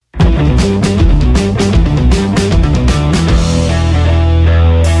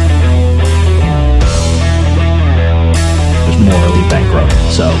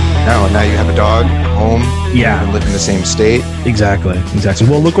Yeah. And live in the same state. Exactly.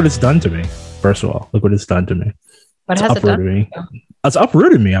 Well, look what it's done to me. First of all, look what it's done to me. What has it done? Me. It's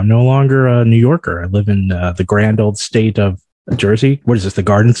uprooted me. I'm no longer a New Yorker. I live in the grand old state of Jersey. What is this? The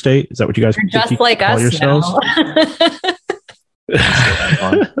Garden State? Is that what you guys just like call us yourselves?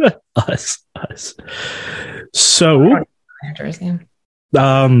 Us. So, Jersey.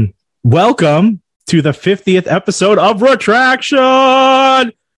 welcome to the 50th episode of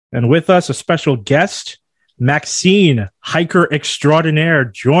Retraction, and with us a special guest, Maxine, hiker extraordinaire,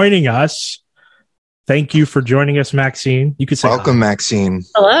 joining us. Thank you for joining us, Maxine. You could say welcome, Maxine.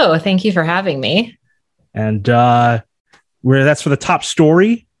 Hello, thank you for having me. And that's for the top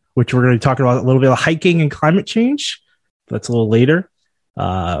story, which we're going to be talking about a little bit of hiking and climate change. That's a little later.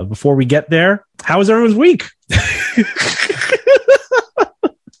 Before we get there, how was everyone's week?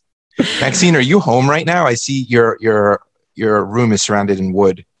 Maxine, are you home right now? I see your room is surrounded in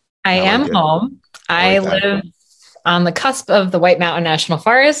wood. I am home. I live on the cusp of the White Mountain National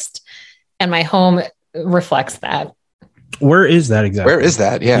Forest, and my home reflects that. Where is that exactly? Where is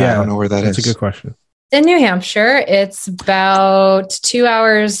that? Yeah, I don't know where that is. That's a good question. In New Hampshire. It's about 2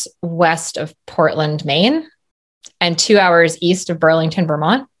 hours west of Portland, Maine, and 2 hours east of Burlington,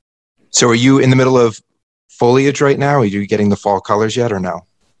 Vermont. So are you in the middle of foliage right now? Are you getting the fall colors yet or no?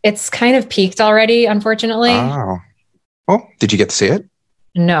 It's kind of peaked already, unfortunately. Oh. Well, did you get to see it?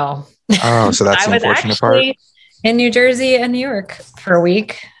 No. Oh, so that's the unfortunate part. I was actually in New Jersey and New York for a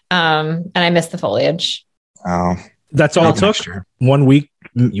week, and I missed the foliage. Oh. That's all it took? 1 week,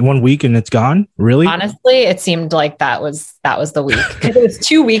 and it's gone? Really? Honestly, it seemed like that was the week. Because it was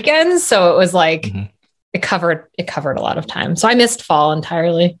 2 weekends, so it was like it covered a lot of time. So I missed fall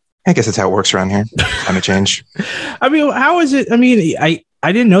entirely. I guess that's how it works around here. Climate change. I mean, how is it? I mean,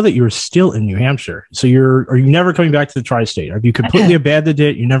 I didn't know that you were still in New Hampshire. So are you never coming back to the tri-state? Have you completely abandoned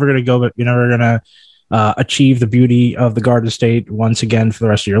it? You're never going to go, but you're never going to achieve the beauty of the Garden State once again for the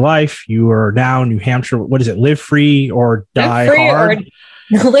rest of your life. You are now New Hampshire. What is it? Live free or die hard?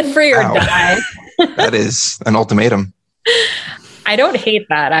 Live free or die. That is an ultimatum. I don't hate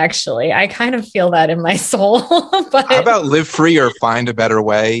that, actually. I kind of feel that in my soul. But how about live free or find a better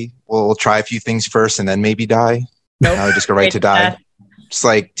way? We'll try a few things first and then maybe die. Nope. No, just go right to die. Just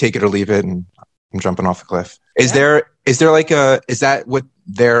like take it or leave it, and I'm jumping off a cliff. Is there like is that what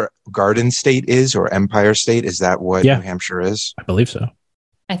their Garden State is, or Empire State? Is that what New Hampshire is? I believe so.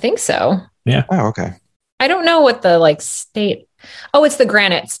 I think so. Yeah. Oh, okay. I don't know what the state. Oh, it's the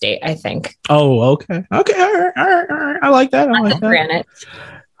Granite State, I think. Oh, okay. Okay. All right. I like that. Granite.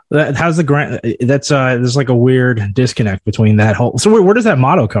 How's the granite? That's there's like a weird disconnect between that whole. So where does that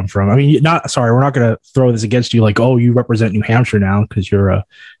motto come from? I mean, we're not going to throw this against you. Like, oh, you represent New Hampshire now because you're a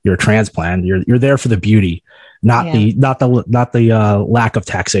transplant. You're there for the beauty, not the lack of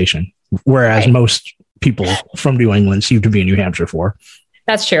taxation. Whereas most people from New England seem to be in New Hampshire for.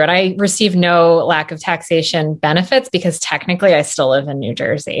 That's true. And I receive no lack of taxation benefits because technically I still live in New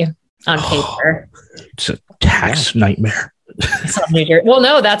Jersey on paper. It's a tax nightmare. Well,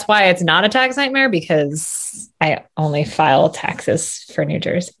 no, that's why it's not a tax nightmare, because I only file taxes for New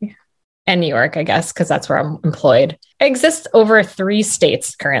Jersey and New York, I guess, because that's where I'm employed. I exist over 3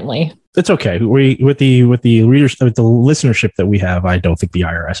 states currently. It's okay. With the readers, with the listenership that we have, I don't think the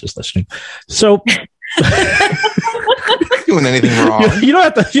IRS is listening. So doing anything wrong. You don't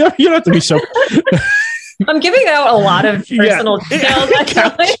have to be so. I'm giving out a lot of personal details.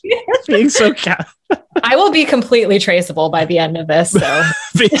 Being so I will be completely traceable by the end of this. So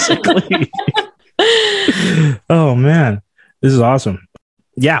basically, oh man, this is awesome.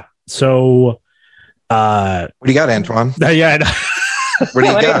 Yeah. So, what do you got, Antoine? Yeah. What do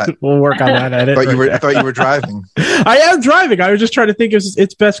you got? We'll work on that edit. I thought you were driving. I am driving. I was just trying to think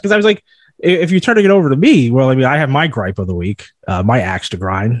it's best because I was like, if you're turning it over to me, well, I mean, I have my gripe of the week, my axe to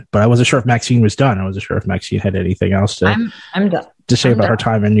grind, but I wasn't sure if Maxine was done. I wasn't sure if Maxine had anything else to I'm done. To say about her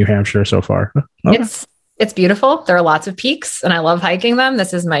time in New Hampshire so far. Okay. It's beautiful. There are lots of peaks, and I love hiking them.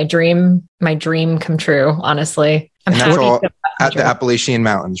 This is my dream come true. Honestly, I'm happy all at the Appalachian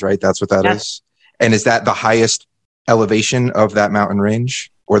Mountains, right? That's what that is. And is that the highest elevation of that mountain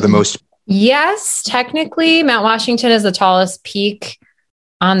range, or the most? Yes, technically, Mount Washington is the tallest peak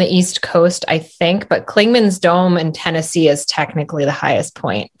on the East Coast, I think, but Clingman's Dome in Tennessee is technically the highest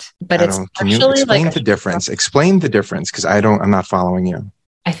point. But it's can you explain the difference? Explain the difference, because I'm not following you.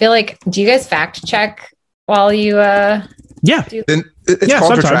 I feel like, do you guys fact check while you Then it's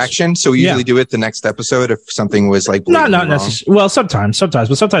called retraction, so we usually do it the next episode if something was like not necessarily. Well, sometimes, but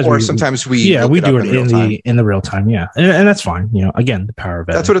sometimes we do it in the real time, and that's fine. Again, the power of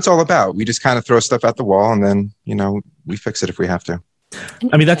it. That's what it's all about. We just kind of throw stuff at the wall, and then we fix it if we have to.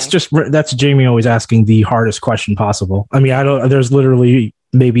 I mean, that's Jamie always asking the hardest question possible. I mean, there's literally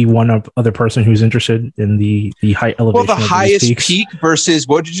maybe one other person who's interested in the height elevation. Well, the highest peak versus,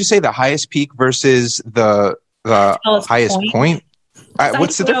 what did you say? The highest peak versus the highest point?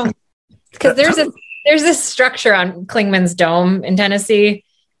 What's the difference? Because there's this structure on Klingman's Dome in Tennessee,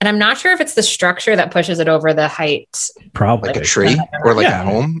 and I'm not sure if it's the structure that pushes it over the height. Probably like a tree or like a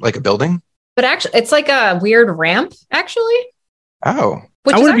home, like a building. But actually, it's like a weird ramp, actually. Oh.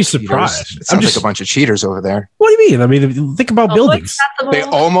 I wouldn't be surprised. It sounds like a bunch of cheaters over there. What do you mean? I mean, think about buildings. They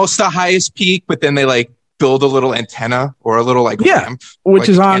almost the highest peak, but then they like build a little antenna or a little ramp, which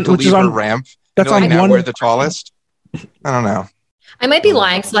is on ramp. That's on now we're the tallest. I don't know. I might be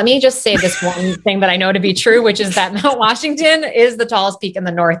lying, so let me just say this one thing that I know to be true, which is that Mount Washington is the tallest peak in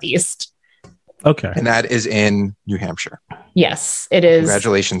the Northeast. Okay, and that is in New Hampshire. Yes, it is.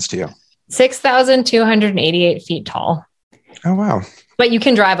 Congratulations to you. 6,288 feet tall. Oh wow. But you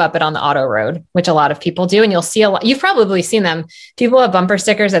can drive up it on the auto road, which a lot of people do. And you'll see a lot. You've probably seen them. People have bumper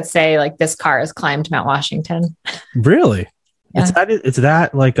stickers that say like, this car has climbed Mount Washington. Really? Yeah. It's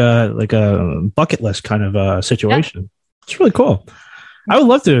that like a bucket list kind of situation. Yeah. It's really cool. I would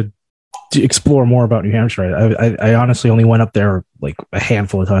love to explore more about New Hampshire. I honestly only went up there like a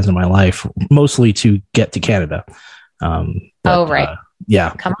handful of times in my life, mostly to get to Canada. Right.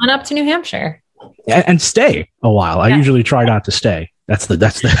 Yeah. Come on up to New Hampshire. And stay a while. I usually try not to stay. That's what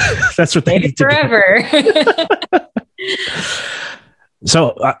they need forever. To do.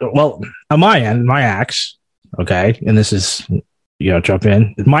 So, on my end, my axe, okay, and this is, jump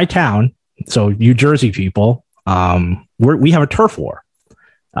in. My town, so New Jersey people, we have a turf war,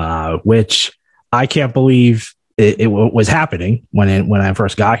 which I can't believe it was happening when I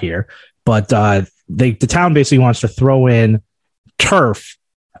first got here. But the town basically wants to throw in turf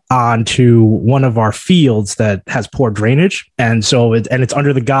onto one of our fields that has poor drainage. And so it's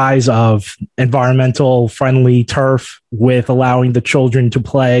under the guise of environmental friendly turf with allowing the children to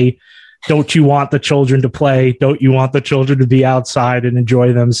play. Don't you want the children to play? Don't you want the children to be outside and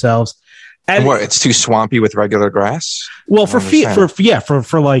enjoy themselves? And what, it's too swampy with regular grass? Well, for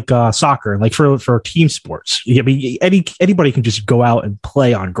like soccer, like for team sports, I mean, anybody can just go out and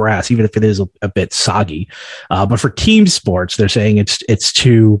play on grass, even if it is a bit soggy. But for team sports, they're saying it's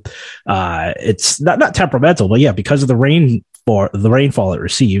too, it's not temperamental, but yeah, because of the rainfall it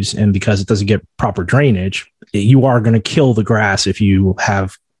receives, and because it doesn't get proper drainage, you are going to kill the grass if you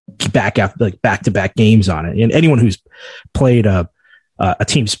have back-to-back games on it. And anyone who's played a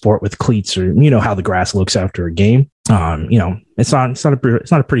team sport with cleats, or how the grass looks after a game, it's not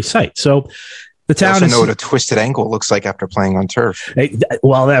a pretty sight. So the town also know what a twisted ankle looks like after playing on turf.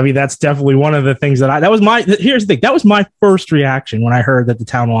 Well, I mean, that's definitely one of the things here's the thing. That was my first reaction when I heard that the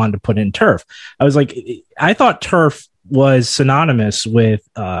town wanted to put in turf. I was like, I thought turf was synonymous with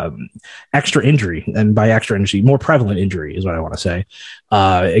extra injury, and by extra injury, more prevalent injury is what I want to say.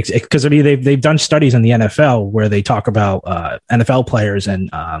 Because I mean, they've done studies in the NFL where they talk about NFL players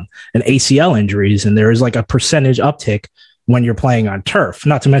and ACL injuries, and there is like a percentage uptick when you're playing on turf.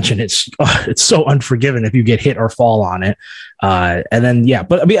 Not to mention it's so unforgiving if you get hit or fall on it. And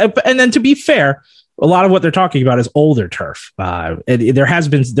then to be fair, a lot of what they're talking about is older turf. There have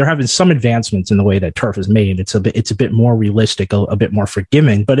been some advancements in the way that turf is made. It's a bit more realistic, a bit more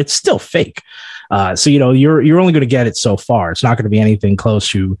forgiving, but it's still fake. So you're only going to get it so far. It's not going to be anything close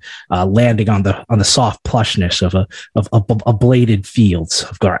to landing on the soft plushness of bladed fields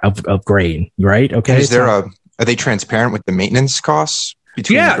of grain. Right? Okay. Are they transparent with the maintenance costs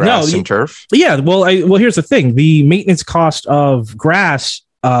between grass and turf? Yeah. Well, here's the thing: the maintenance cost of grass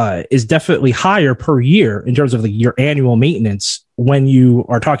is definitely higher per year in terms of your annual maintenance when you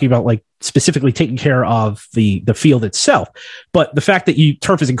are talking about like specifically taking care of the field itself. But the fact that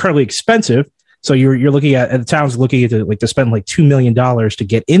turf is incredibly expensive, so you're looking at the town's looking at to spend like $2 million to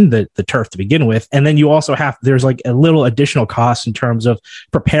get in the turf to begin with, and then you also there's like a little additional cost in terms of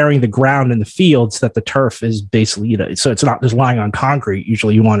preparing the ground in the fields that the turf is basically so it's not just lying on concrete.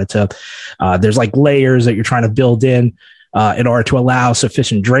 Usually you want it to there's like layers that you're trying to build in order to allow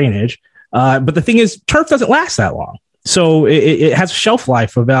sufficient drainage. But the thing is, turf doesn't last that long. So it has a shelf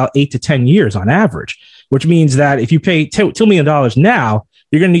life of about 8 to 10 years on average, which means that if you pay $2 million now,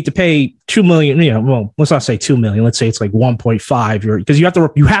 you're going to need to pay $2 million. Well, let's not say 2 million. Let's say it's like 1.5. Because you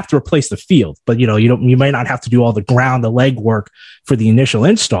have to replace the field, but you might not have to do all the leg work for the initial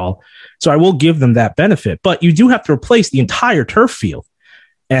install. So I will give them that benefit, but you do have to replace the entire turf field.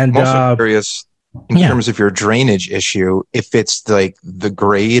 And I'm also curious in terms of your drainage issue, if it's like the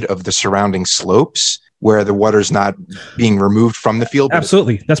grade of the surrounding slopes where the water's not being removed from the field.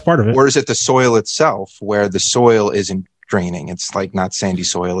 Absolutely. That's part of it. Or is it the soil itself where the soil is draining. It's like not sandy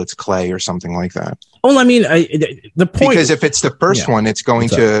soil, it's clay or something like that. Well, I mean, the point, because if it's the first one, it's just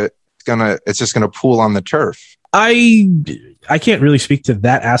going to pool on the turf. I can't really speak to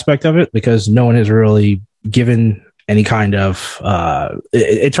that aspect of it because no one has really given any kind of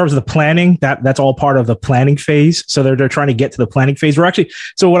in terms of the planning, that's all part of the planning phase. So they're trying to get to the planning phase. We're actually,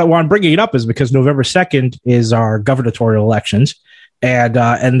 so what I'm bringing it up is because November 2nd is our gubernatorial elections, and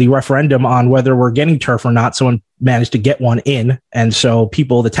the referendum on whether we're getting turf or not. Someone managed to get one in, and so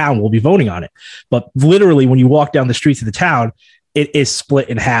people of the town will be voting on it. But literally, when you walk down the streets of the town, it is split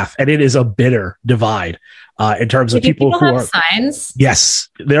in half, and it is a bitter divide. In terms of people who are signs. Yes,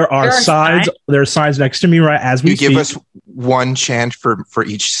 there are signs. There are signs next to me right as we speak. Give us one chant for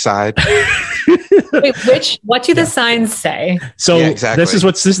each side. Wait, what do the signs say? So exactly. This is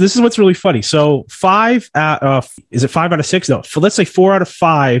what's really funny. So 5 is it 5 out of 6? No, let's say 4 out of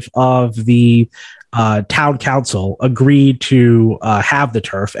 5 of the town council agreed to have the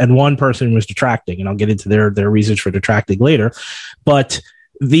turf, and one person was detracting, and I'll get into their reasons for detracting later. But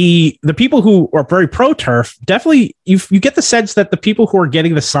the people who are very pro turf, definitely you get the sense that the people who are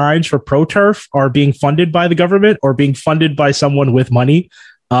getting the signs for pro turf are being funded by the government or being funded by someone with money,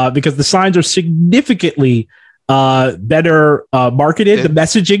 because the signs are significantly better marketed. The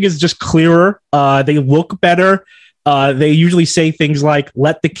messaging is just clearer. They look better. They usually say things like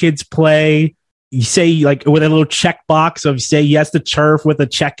 "Let the kids play." You say, like, with a little check box of say yes to turf with a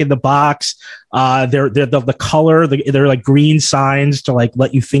check in the box. They're the color, they're like green signs to like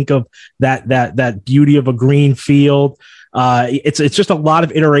let you think of that beauty of a green field. It's just a lot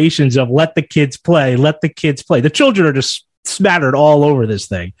of iterations of let the kids play. The children are just smattered all over this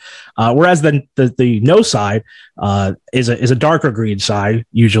thing. Whereas the no side is a darker green side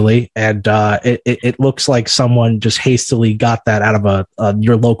usually, and it looks like someone just hastily got that out of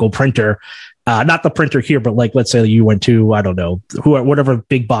your local printer. Not the printer here, but like, let's say you went to, I don't know, whatever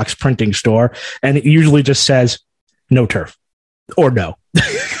big box printing store, and it usually just says no turf or no.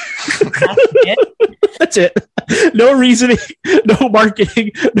 That's it. No reasoning, no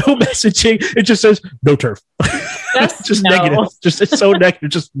marketing, no messaging. It just says no turf. Just no. Negative. It's so negative.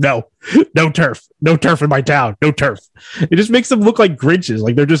 Just no turf in my town. No turf. It just makes them look like Grinches.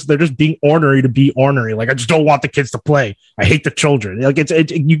 Like they're just being ornery to be ornery. Like, I just don't want the kids to play. I hate the children. Like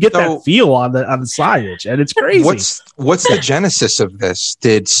you get that feel on the signage, and it's crazy. What's the genesis of this?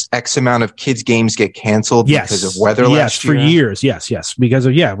 Did X amount of kids games get canceled because of weather last year? Yes, for years. Yes, because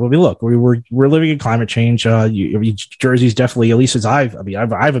of Well, look, we're living in climate change. Jersey's definitely, at least since I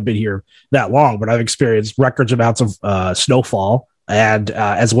haven't been here that long, but I've experienced records amounts of snowfall and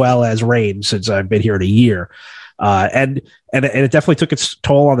as well as rain since I've been here in a year. And it definitely took its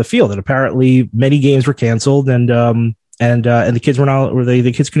toll on the field. And apparently many games were canceled, and the kids were not, or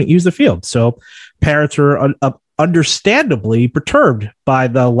the kids couldn't use the field. So parents are understandably perturbed by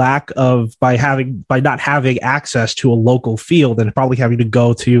the lack of by not having access to a local field, and probably having to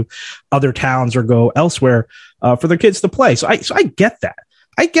go to other towns or go elsewhere for their kids to play. So I get that.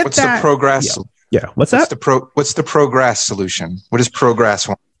 What's the progress? Yeah. What's that? What's the progress solution? What does progress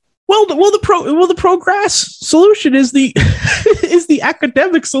want? Well, the progress solution is the is the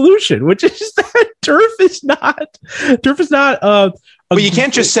academic solution, which is that turf is not. But you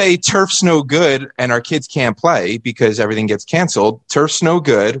can't just say turf's no good and our kids can't play because everything gets canceled. Turf's no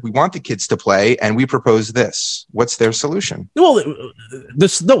good. We want the kids to play, and we propose this. What's their solution? Well,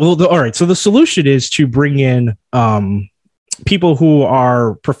 all right. So the solution is to bring in people who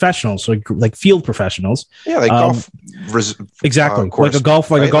are professionals, like field professionals. Yeah, like golf. Exactly, course, like a golf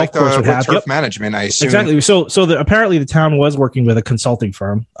course would have turf management. I assume exactly. So apparently the town was working with a consulting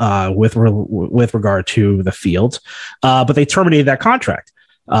firm with regard to the fields, but they terminated that contract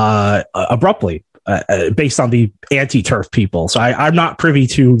abruptly. Based on the anti-turf people. So I'm not privy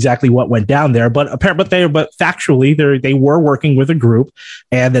to exactly what went down there, but factually they were working with a group,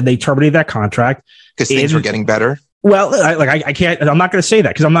 and then they terminated that contract because things were getting better. Well, I can't. I'm not going to say that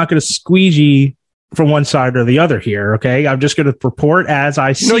because I'm not going to squeegee from one side or the other here. Okay, I'm just going to report as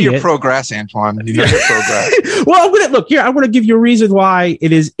I see it. You know your progress, Antoine. You know your progress. Well, I'm going to give you a reason why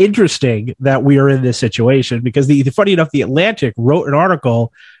it is interesting that we are in this situation, because funny enough, the Atlantic wrote an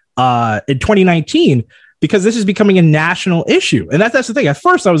article in 2019 because this is becoming a national issue, and that's the thing. At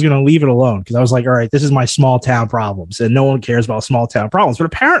first, I was going to leave it alone because I was like, all right, this is my small town problems, and no one cares about small town problems. But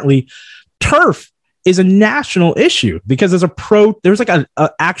apparently, turf is a national issue because there's like an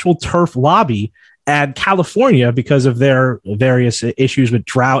actual turf lobby at California, because of their various issues with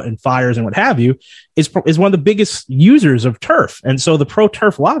drought and fires and what have you, is one of the biggest users of turf. And so the pro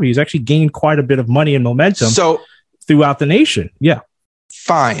turf lobby has actually gained quite a bit of money and momentum throughout the nation. Yeah.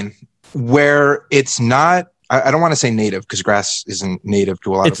 Fine. Where it's not I don't want to say native because grass isn't native to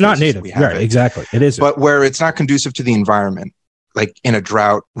a lot of places. It's not native. Right, exactly. It isn't. But where it's not conducive to the environment, like in a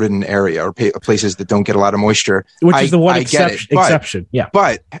drought-ridden area or places that don't get a lot of moisture. Which is the one exception. Yeah.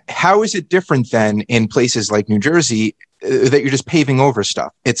 But how is it different than in places like New Jersey that you're just paving over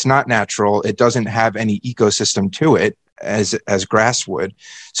stuff? It's not natural. It doesn't have any ecosystem to it as grass would.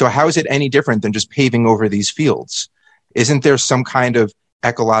 So how is it any different than just paving over these fields? Isn't there some kind of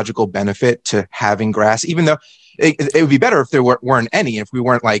ecological benefit to having grass, even though it would be better if there weren't any, if we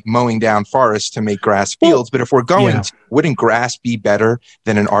weren't like mowing down forests to make grass fields. But if we're going, wouldn't grass be better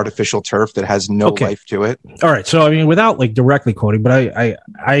than an artificial turf that has no life to it? All right. So, I mean, without like directly quoting, but I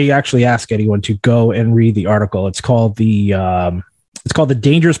actually ask anyone to go and read the article. It's called the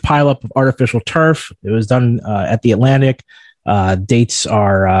Dangerous Pileup of Artificial Turf. It was done at the Atlantic. Dates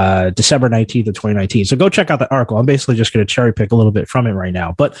are December 19th of 2019. So go check out the article. I'm basically just going to cherry pick a little bit from it right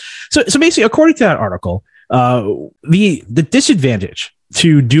now. But so basically, according to that article, the disadvantage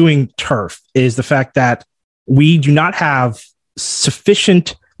to doing turf is the fact that we do not have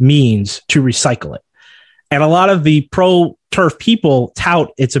sufficient means to recycle it. And a lot of the pro turf people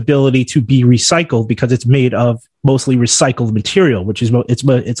tout its ability to be recycled because it's made of mostly recycled material, which is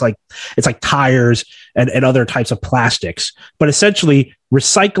it's like tires and other types of plastics. But essentially,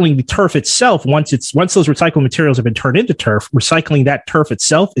 recycling the turf itself, once those recycled materials have been turned into turf, recycling that turf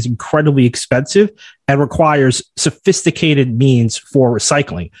itself is incredibly expensive and requires sophisticated means for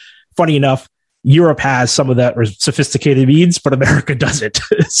recycling. Funny enough, Europe has some of that sophisticated means, but America doesn't.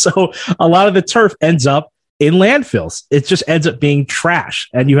 So a lot of the turf ends up in landfills. It just ends up being trash,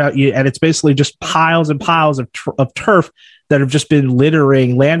 and and it's basically just piles and piles of turf that have just been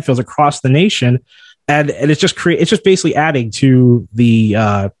littering landfills across the nation, and it's just basically adding to the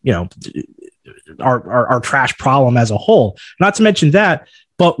our trash problem as a whole. Not to mention that,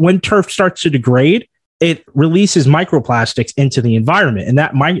 but when turf starts to degrade, it releases microplastics into the environment, and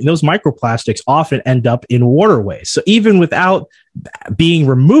those microplastics often end up in waterways. So even without being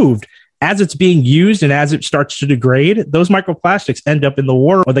removed, as it's being used and as it starts to degrade, those microplastics end up in the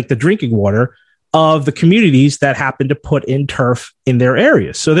water, or like the drinking water of the communities that happen to put in turf in their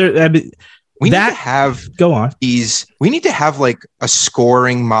areas. So we need to have like a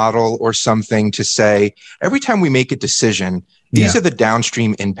scoring model or something to say every time we make a decision, these are the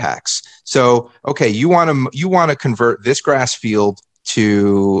downstream impacts. So, okay, you want to convert this grass field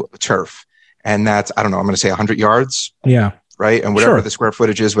to turf, and that's, I don't know, I'm going to say 100 yards. Yeah. Right. And whatever the square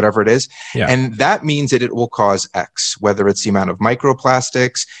footage is, whatever it is. Yeah. And that means that it will cause X, whether it's the amount of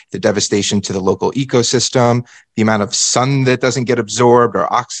microplastics, the devastation to the local ecosystem, the amount of sun that doesn't get absorbed,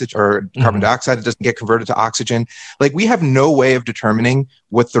 or oxygen or carbon dioxide that doesn't get converted to oxygen. Like, we have no way of determining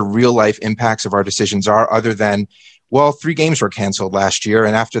what the real life impacts of our decisions are, other than, well, 3 games were canceled last year,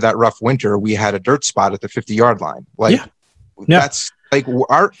 and after that rough winter, we had a dirt spot at the 50-yard line. That's like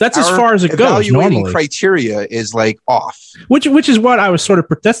that's as far as it goes. Evaluating criteria is like off, which is what I was sort of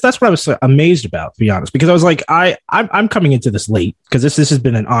that's what I was amazed about, to be honest, because I was like, I'm coming into this late, because this has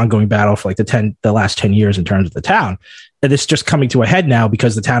been an ongoing battle for like the last 10 years in terms of the town, and it's just coming to a head now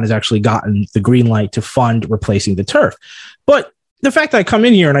because the town has actually gotten the green light to fund replacing the turf. But the fact that I come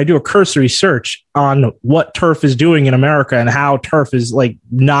in here and I do a cursory search on what turf is doing in America and how turf is like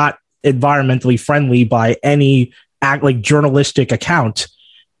not environmentally friendly by any journalistic account,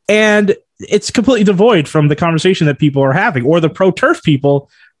 and it's completely devoid from the conversation that people are having, or the pro turf people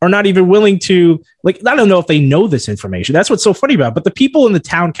are not even willing to, like, I don't know if they know this information. That's what's so funny about it. But the people in the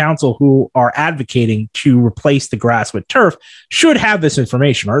town council who are advocating to replace the grass with turf should have this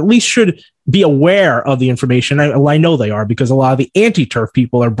information, or at least should be aware of the information. I know they are, because a lot of the anti-turf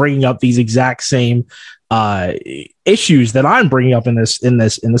people are bringing up these exact same issues that I'm bringing up in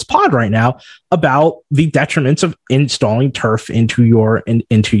this pod right now about the detriments of installing turf into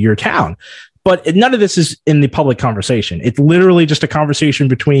your town. But none of this is in the public conversation. It's literally just a conversation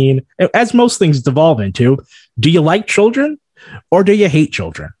between, as most things devolve into, do you like children or do you hate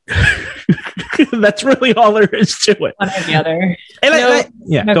children? That's really all there is to it. One or the other.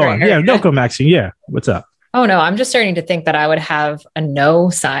 And go on. Yeah, no, go, Maxine. Yeah, what's up? Oh no, I'm just starting to think that I would have a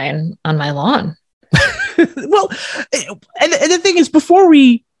no sign on my lawn. Well, and the thing is, before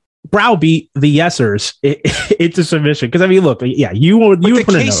we browbeat the yesers into submission, because I mean, look, you would the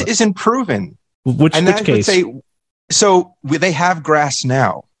case isn't proven. Which case? They have grass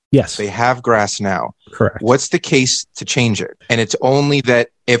now. Yes, they have grass now. Correct. What's the case to change it? And it's only that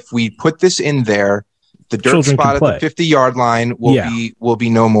if we put this in there, the dirt Children spot at the 50-yard line will be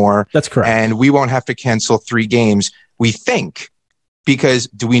no more. That's correct. And we won't have to cancel 3 games. We think. Because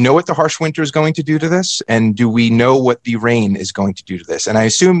do we know what the harsh winter is going to do to this? And do we know what the rain is going to do to this? And I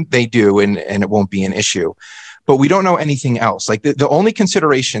assume they do, and it won't be an issue. But we don't know anything else. Like the only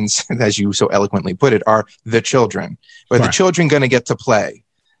considerations, as you so eloquently put it, are the children. Are the children going to get to play?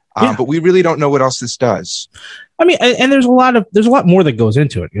 But we really don't know what else this does. I mean, and there's a lot more that goes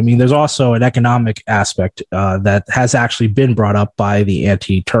into it. I mean, there's also an economic aspect that has actually been brought up by the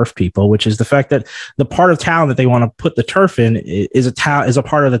anti-turf people, which is the fact that the part of town that they want to put the turf in is a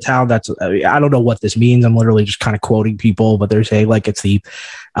part of the town that's, I don't know what this means. I'm literally just kind of quoting people, but they're saying like it's a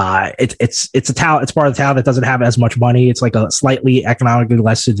town, it's part of the town that doesn't have as much money. It's like a slightly economically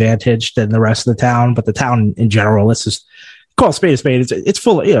less advantaged than the rest of the town, but the town in general, let's just call a spade a spade. It's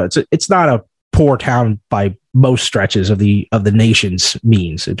full of, it's not a poor town by most stretches of the nation's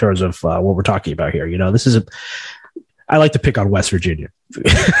means in terms of what we're talking about here. I like to pick on West Virginia.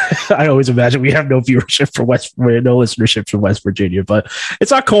 I always imagine we have no viewership from no listenership from West Virginia, but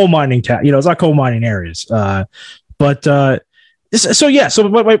it's not coal mining town. It's not coal mining areas. But I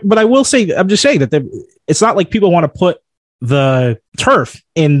will say, I'm just saying that it's not like people want to put the turf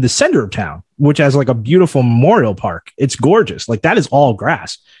in the center of town, which has like a beautiful memorial park. It's gorgeous. Like that is all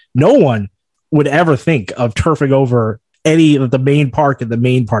grass. No one would ever think of turfing over any of the main park in the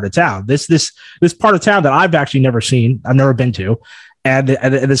main part of town. This part of town that I've actually never seen, I've never been to, and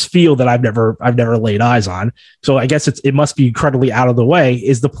this field that I've never laid eyes on. So I guess it must be incredibly out of the way,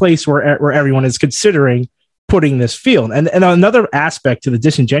 is the place where everyone is considering putting this field. And another aspect to the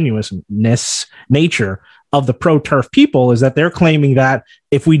disingenuousness nature of the pro-turf people is that they're claiming that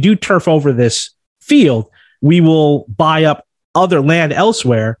if we do turf over this field, we will buy up other land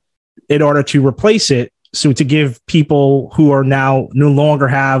elsewhere in order to replace it, so to give people who are now no longer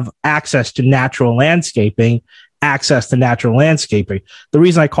have access to natural landscaping. The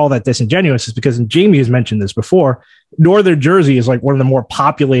reason I call that disingenuous is because, and Jamie has mentioned this before, Northern Jersey is like one of the more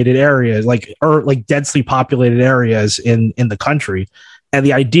populated areas, like densely populated areas in the country. And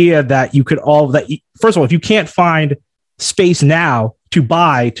the idea that first of all, if you can't find space now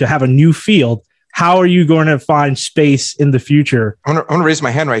to have a new field, how are you going to find space in the future? I want to raise my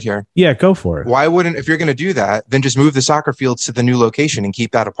hand right here. Yeah, go for it. Why wouldn't, if you're going to do that, then just move the soccer fields to the new location and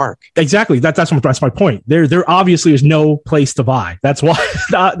keep that a park? Exactly. That's my point. There obviously is no place to buy. That's why.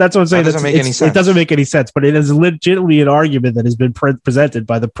 That's what I'm saying. That doesn't make any sense. It doesn't make any sense. But it is legitimately an argument that has been presented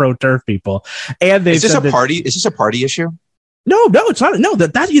by the pro-turf people. And is this a party? Is this a party issue? No, it's not. No,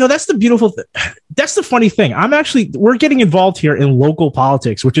 that's the beautiful thing. That's the funny thing. We're getting involved here in local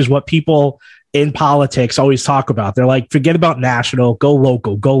politics, which is what people in politics always talk about. They're like, forget about national, go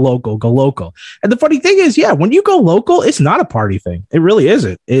local, go local, go local. And the funny thing is, when you go local, it's not a party thing. It really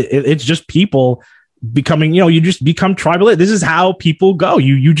isn't. It's just people becoming, you just become tribal. This is how people go.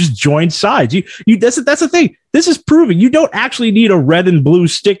 You just join sides. That's the thing. This is proving you don't actually need a red and blue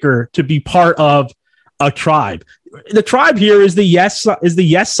sticker to be part of a tribe. The tribe here is the yes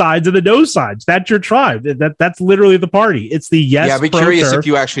sides and the no sides. That's your tribe. That's literally the party. It's the yes. Yeah, I'd be curious if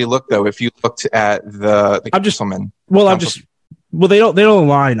you actually looked, though. If you looked at the councilman. Well, they don't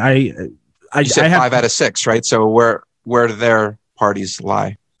align. I said 5 out of 6, right? So where do their parties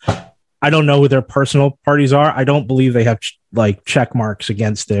lie? I don't know who their personal parties are. I don't believe they have check marks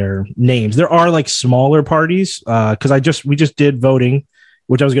against their names. There are smaller parties because we just did voting,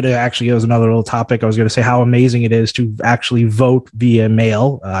 which I was going to it was another little topic. I was going to say how amazing it is to actually vote via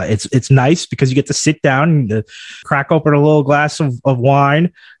mail. It's nice because you get to sit down and crack open a little glass of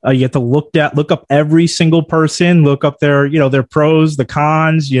wine. You get to look up every single person, look up their pros, the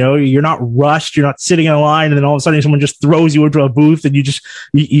cons. You're not rushed. You're not sitting in a line and then all of a sudden someone just throws you into a booth and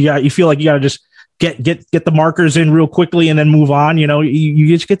you feel like you got to just get the markers in real quickly and then move on. You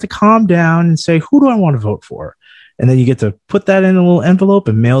just get to calm down and say, who do I want to vote for? And then you get to put that in a little envelope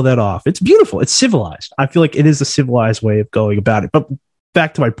and mail that off. It's beautiful. It's civilized. I feel like it is a civilized way of going about it. But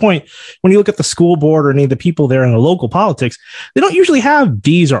back to my point, when you look at the school board or any of the people there in the local politics, they don't usually have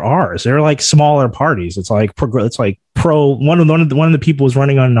D's or R's. They're like smaller parties. It's like pro. One of the people was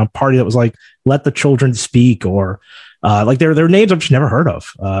running on a party that was like, let the children speak, or their names I've just never heard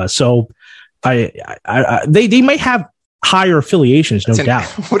of. So they might have higher affiliations, no doubt.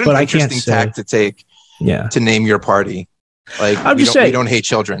 What an interesting tack to take. Yeah, to name your party. We don't hate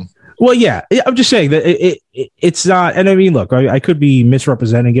children. Well, yeah, I'm just saying that it's not. And I mean, look, I could be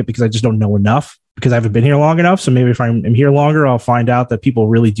misrepresenting it because I just don't know enough. because I haven't been here long enough. So maybe if I'm here longer, I'll find out that people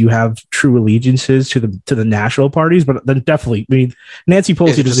really do have true allegiances to the national parties. But then definitely, I mean, Nancy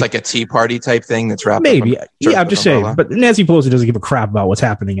Pelosi is just like a Tea Party type thing that's wrapped maybe. Up I'm just saying. But Nancy Pelosi doesn't give a crap about what's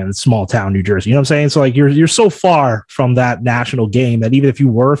happening in small town New Jersey. You know what I'm saying? So like you're so far from that national game that even if you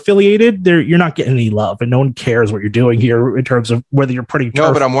were affiliated, you're not getting any love, and no one cares what you're doing here in terms of whether you're putting.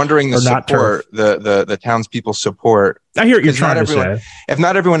 No, but I'm wondering the support, the townspeople support. I hear what you're trying to say. If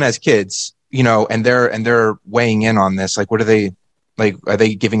not everyone has kids, you know, and they're weighing in on this, like, what are they like? Are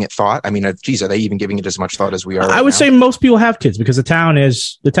they giving it thought? I mean, geez, are they even giving it as much thought as we are? I would say most people have kids because the town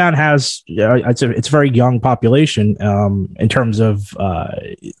has it's a very young population in terms of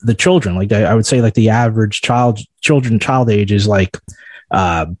the children. Like I would say, like the average child age is like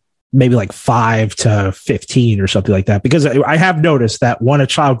maybe like 5 to 15 or something like that. Because I have noticed that when a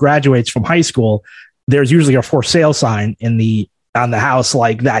child graduates from high school, there's usually a for sale sign on the house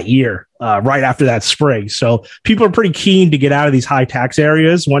like that year, right after that spring. So people are pretty keen to get out of these high tax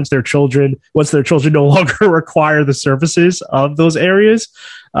areas once their children no longer require the services of those areas.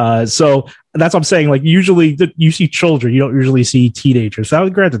 So that's what I'm saying. Like usually you see children, you don't usually see teenagers. So I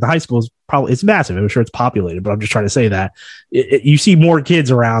would grant that the high school is it's massive. I'm sure it's populated, but I'm just trying to say that you see more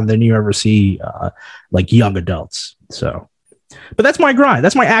kids around than you ever see like young adults. So. But that's my grind.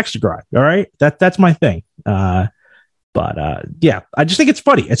 That's my axe to grind. All right. That's my thing. But I just think it's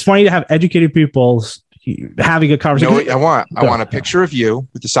funny. It's funny to have educated people having a conversation. You know, I want a picture of you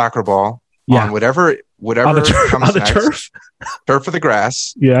with the soccer ball on whatever on the turf, turf or the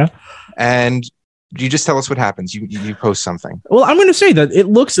grass. Yeah. And you just tell us what happens. You post something. Well, I'm going to say that it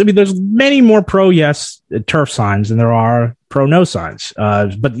looks, I mean, there's many more pro yes turf signs than there are pro no signs.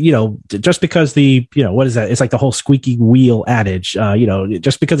 But, you know, just because what is that? It's like the whole squeaky wheel adage,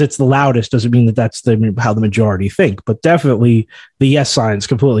 just because it's the loudest doesn't mean that that's how the majority think. But definitely the yes signs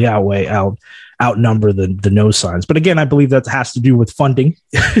completely outnumber the no signs. But again, I believe that has to do with funding.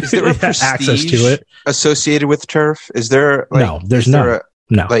 Is there a access to it associated with turf? Is there no, there's no.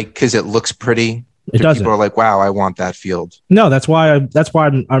 Like, because it looks pretty. It doesn't. People are like, wow, I want that field. No, that's why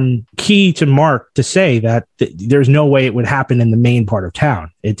I'm key to Mark to say that there's no way it would happen in the main part of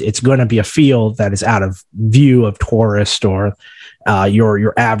town. It's going to be a field that is out of view of tourists or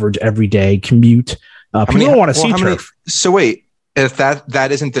your average everyday commute. People don't want to see turf. So wait, if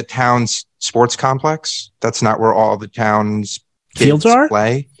that isn't the town's sports complex, that's not where all the town's fields are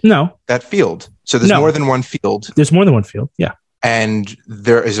play. No, that field. So there's more than one field. There's more than one field. Yeah. And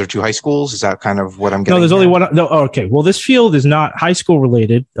is there 2 high schools? Is that kind of what I'm getting? No, there's only one. No, okay. Well, this field is not high school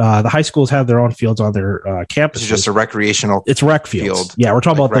related. The high schools have their own fields on their campus. It's just a recreational. It's rec field. Yeah, we're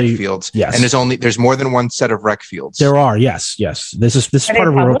talking about rec fields. Yes, and there's more than one set of rec fields. There are. Yes. This is part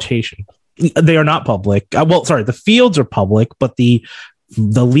of a rotation. They are not public. The fields are public, but the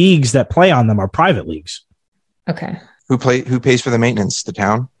leagues that play on them are private leagues. Okay. Who pays for the maintenance? The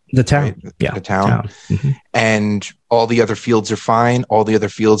town. The town. Right? Yeah. The town. Mm-hmm. And all the other fields are fine. All the other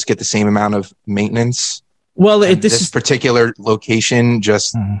fields get the same amount of maintenance. Well, this particular location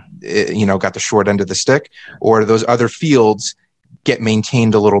just, got the short end of the stick, or those other fields get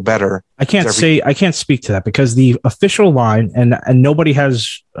maintained a little better. I can't speak to that because the official line, and nobody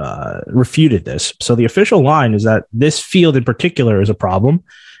has refuted this. So the official line is that this field in particular is a problem,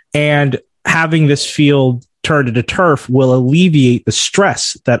 and having this field turned into turf will alleviate the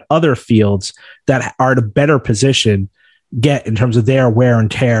stress that other fields that are in a better position get in terms of their wear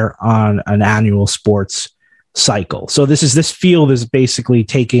and tear on an annual sports cycle. So this field is basically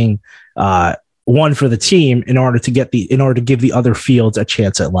taking one for the team in order to give the other fields a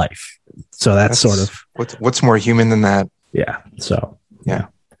chance at life. So that's sort of what's more human than that. Yeah. So yeah.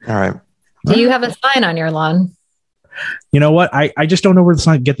 All right. Do you have a sign on your lawn? You know what? I just don't know where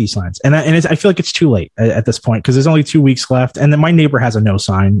to get these signs, and I feel like it's too late at this point because there's only 2 weeks left, and then my neighbor has a no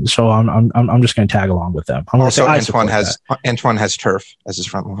sign, so I'm just going to tag along with them. Also, Antoine has turf as his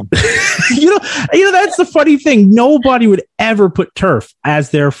front lawn. you know that's the funny thing. Nobody would ever put turf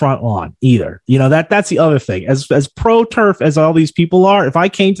as their front lawn either. You know that's the other thing. As pro turf as all these people are, if I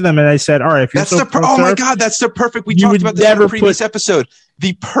came to them and I said, "All right, if you're oh my god, that's the perfect." We talked about this in the previous episode.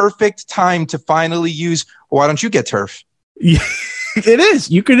 The perfect time to finally use. Why don't you get turf? Yeah, it is.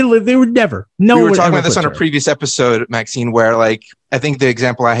 You could live. They would never. No, we were talking about this on a previous episode, Maxine, where I think the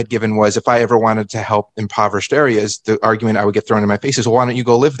example I had given was if I ever wanted to help impoverished areas, the argument I would get thrown in my face is, well, why don't you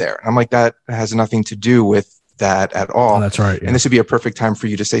go live there? And I'm like, that has nothing to do with that at all. Oh, that's right. Yeah. And this would be a perfect time for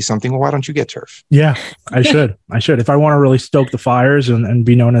you to say something. Well, why don't you get turf? Yeah, I should. If I want to really stoke the fires and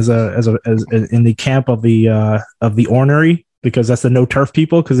be known as in the camp of the ornery, because that's the no turf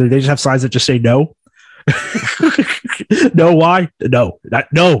people, because they just have signs that just say no. No, why? No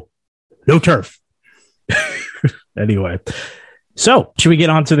turf. Anyway, so should we get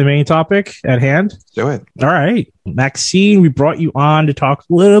on to the main topic at hand? Do it. All right, Maxine, we brought you on to talk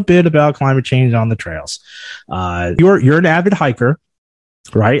a little bit about climate change on the trails. You're an avid hiker,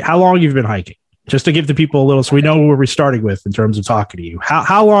 right? How long have you been hiking? Just to give the people a little, so we know where we're starting with in terms of talking to you.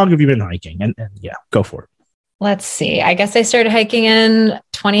 How long have you been hiking? And yeah, go for it. Let's see. I guess I started hiking in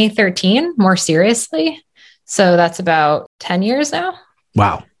 2013 more seriously. So that's about 10 years now.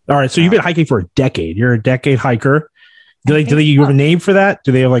 Wow. All right. So you've been hiking for a decade. You're a decade hiker. Do you have a name for that?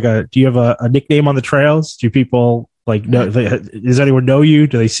 Do you have a nickname on the trails? Do people does anyone know you?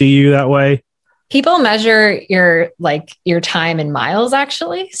 Do they see you that way? People measure your time in miles,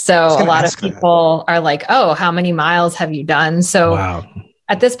 actually. So a lot of people are like, oh, how many miles have you done? So wow.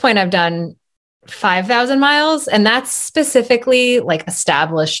 At this point, I've done 5,000 miles, and that's specifically like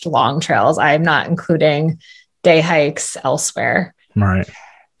established long trails. I'm not including day hikes elsewhere. Right.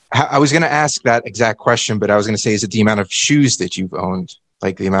 I was going to ask that exact question, but I was going to say, is it the amount of shoes that you've owned?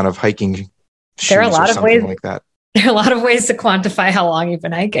 Like the amount of hiking shoes there are a lot or of something ways like that? There are a lot of ways to quantify how long you've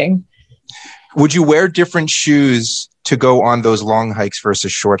been hiking. Would you wear different shoes to go on those long hikes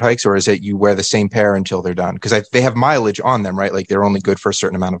versus short hikes, or is it you wear the same pair until they're done? Because they have mileage on them, right? Like they're only good for a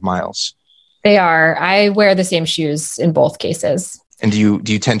certain amount of miles. They are. I wear the same shoes in both cases. And do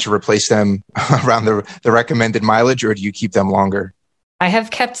you tend to replace them around the recommended mileage, or do you keep them longer? I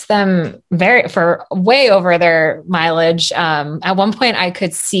have kept them for way over their mileage. At one point, I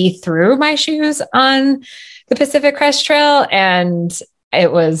could see through my shoes on the Pacific Crest Trail, and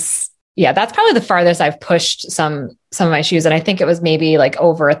it was. Yeah, that's probably the farthest I've pushed some of my shoes. And I think it was maybe like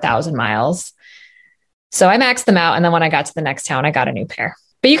over 1,000 miles. So I maxed them out. And then when I got to the next town, I got a new pair.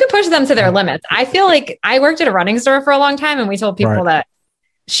 But you can push them to their limits. I feel like I worked at a running store for a long time, and we told people that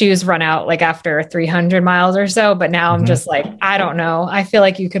shoes run out like after 300 miles or so. But now I'm just like, I don't know. I feel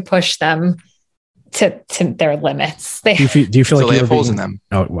like you could push them to their limits. Do you feel like they have holes in them?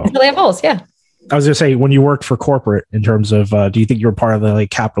 Oh, well. They have holes, yeah. I was going to say, when you worked for corporate, in terms of, do you think you were part of the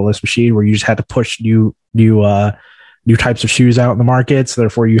capitalist machine where you just had to push new types of shoes out in the market? So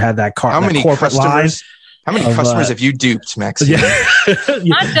therefore, you had that corporate line. How many customers have you duped, Maxine? Yeah.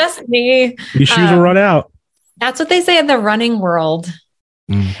 Not just me. Your shoes will run out. That's what they say in the running world.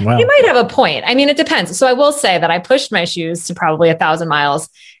 Wow. You might have a point. I mean, it depends. So I will say that I pushed my shoes to probably 1,000 miles,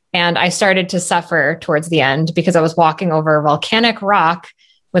 and I started to suffer towards the end because I was walking over volcanic rock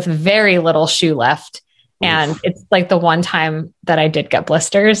with very little shoe left. And it's like the one time that I did get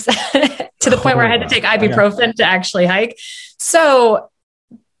blisters to the point where I had to take ibuprofen to actually hike. So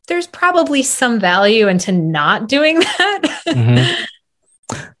there's probably some value into not doing that.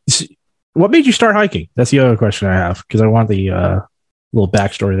 Mm-hmm. What made you start hiking? That's the other question I have, because I want the little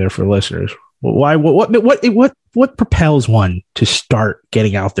backstory there for listeners. Why? What propels one to start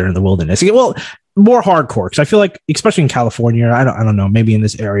getting out there in the wilderness? Well, more hardcore, because I feel like, especially in California, I don't know, maybe in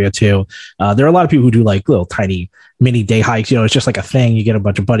this area too, there are a lot of people who do like little tiny mini day hikes. It's just like a thing. You get a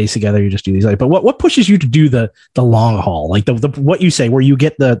bunch of buddies together, you just do these. But what pushes you to do the long haul, like the what you say, where you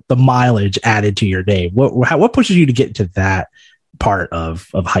get the mileage added to your day? What pushes you to get to that part of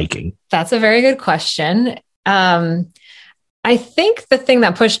hiking? That's a very good question. I think the thing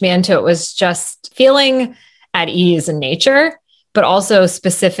that pushed me into it was just feeling at ease in nature, but also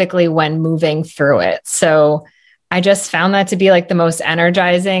specifically when moving through it. So I just found that to be like the most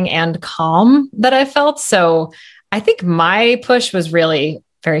energizing and calm that I felt. So I think my push was really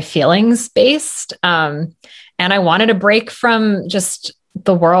very feelings based. And I wanted a break from just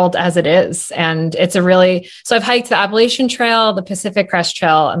the world as it is. And so I've hiked the Appalachian Trail, the Pacific Crest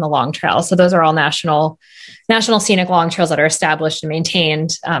Trail, and the Long Trail. So those are all national scenic long trails that are established and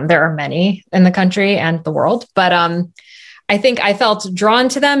maintained. There are many in the country and the world, but I think I felt drawn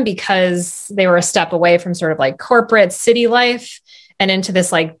to them because they were a step away from sort of like corporate city life and into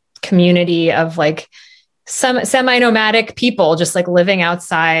this like community of like some semi-nomadic people just like living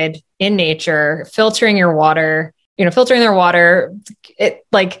outside in nature, filtering their water,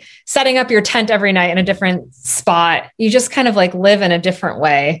 like setting up your tent every night in a different spot. You just kind of like live in a different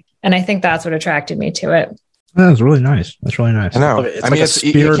way. And I think that's what attracted me to it. That's really nice. That's really nice. I know. It's like a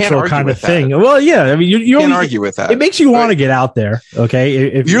spiritual kind of thing. That. Well, yeah. I mean, you can't argue with that. It makes you want to get out there. Okay.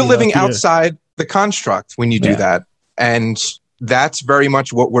 If you're living outside the construct when you do that. And that's very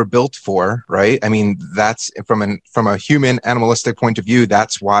much what we're built for, right? I mean, that's from a human animalistic point of view,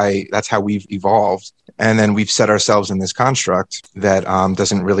 that's how we've evolved. And then we've set ourselves in this construct that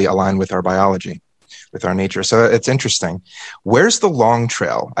doesn't really align with our biology, with our nature. So it's interesting. Where's the Long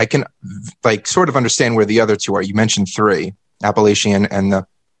Trail? I can like sort of understand where the other two are. You mentioned 3, Appalachian and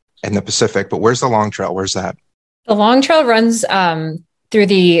the Pacific, but where's the Long Trail? Where's that? The Long Trail runs through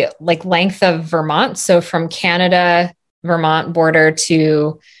the like length of Vermont. So from Canada, Vermont border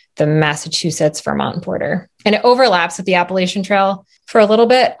to the Massachusetts, Vermont border. And it overlaps with the Appalachian Trail for a little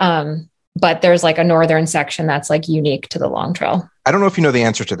bit. But there's like a northern section that's like unique to the Long Trail. I don't know if you know the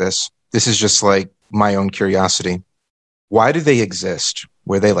answer to this. This is just like my own curiosity. Why do they exist?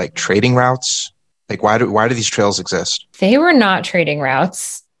 Were they like trading routes? Like why do these trails exist? They were not trading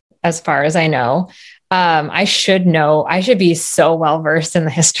routes, as far as I know. I should know. I should be so well versed in the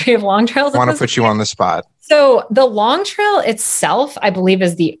history of long trails. I want to put you on the spot. So the Long Trail itself, I believe,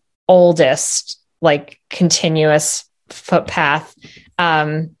 is the oldest like continuous footpath.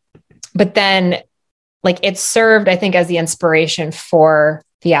 But then like it served, I think, as the inspiration for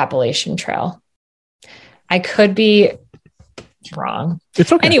the Appalachian Trail. I could be wrong.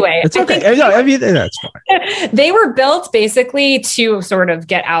 It's okay. Anyway, it's okay. I mean, that's fine. They were built basically to sort of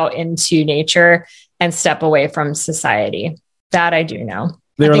get out into nature and step away from society. That I do know.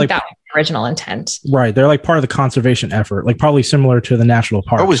 I think that was the original intent. Right. They're like part of the conservation effort, like probably similar to the national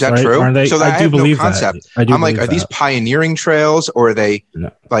parks. Oh, is that right? true? Aren't they? So I do believe that. I'm like, are these pioneering trails, or are they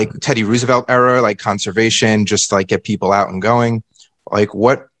like Teddy Roosevelt era, like conservation, just like get people out and going? Like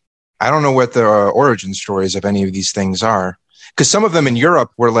what? I don't know what the origin stories of any of these things are. Because some of them in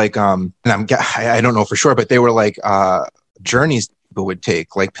Europe were like, and I don't know for sure, but they were like journeys people would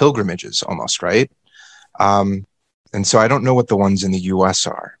take, like pilgrimages almost, right? And so I don't know what the ones in the U.S.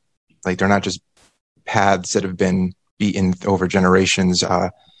 are. Like they're not just paths that have been beaten over generations,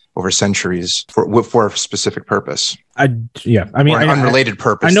 over centuries for a specific purpose. I mean, unrelated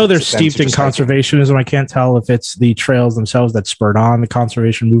purpose. I know they're steeped in conservationism. I can't tell if it's the trails themselves that spurred on the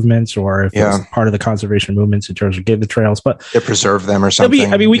conservation movements, or if it's part of the conservation movements in terms of getting the trails. But they preserve them or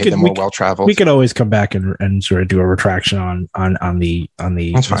something. We could more well traveled. We could always come back and sort of do a retraction on the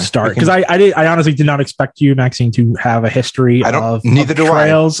start, because I honestly did not expect you, Maxine, to have a history of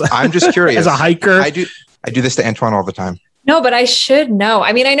trails. I'm just curious. As a hiker, I do this to Antoine all the time. No, but I should know.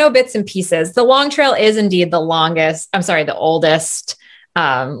 I mean, I know bits and pieces. The Long Trail is indeed the oldest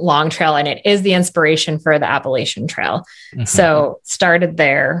long trail, and it is the inspiration for the Appalachian Trail. Mm-hmm. So started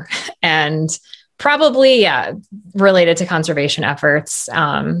there, and probably related to conservation efforts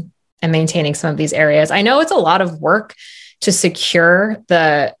and maintaining some of these areas. I know it's a lot of work to secure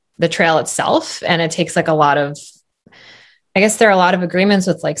the trail itself, and it takes like a lot of, I guess there are a lot of agreements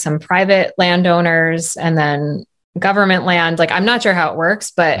with like some private landowners and then government land. Like, I'm not sure how it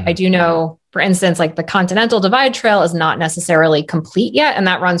works, but I do know, for instance, like the Continental Divide Trail is not necessarily complete yet. And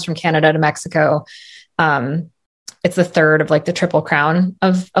that runs from Canada to Mexico. It's the third of like the Triple Crown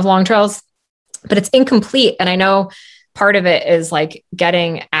of long trails, but it's incomplete. And I know part of it is like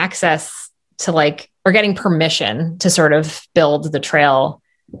getting access to or getting permission to sort of build the trail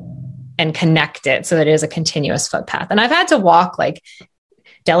and connect it so that it is a continuous footpath. And I've had to walk like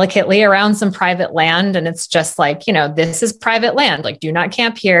delicately around some private land, and it's just like, this is private land, like do not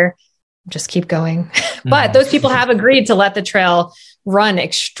camp here, just keep going. But those people have agreed to let the trail run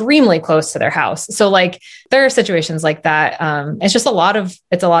extremely close to their house. So like there are situations like that. It's just a lot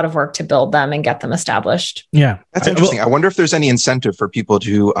of work to build them and get them established. Yeah, that's interesting. I wonder if there's any incentive for people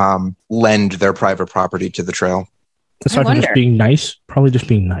to lend their private property to the trail. Aside from just being nice, probably just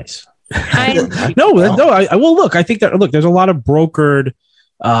being nice. No. Look, I think there's a lot of brokered.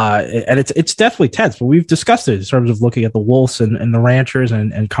 And it's definitely tense, but we've discussed it in terms of looking at the wolves and the ranchers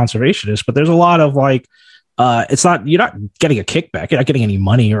and conservationists. But there's a lot of you're not getting a kickback, you're not getting any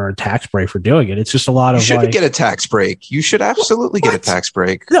money or a tax break for doing it. It's just a lot of. You should get a tax break. You should absolutely get a tax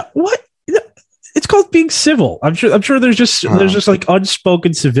break. No, what? It's called being civil. I'm sure there's just like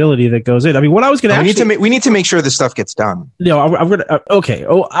unspoken civility that goes in. I mean, what I was going to we need to make sure this stuff gets done. I'm going to okay.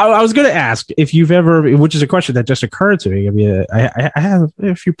 I was going to ask if you've ever, which is a question that just occurred to me. I mean, I have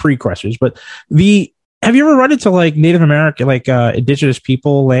a few pre-questions, but have you ever run into like Native American, like indigenous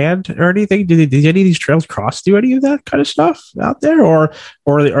people land or anything? Did any of these trails cross through any of that kind of stuff out there, or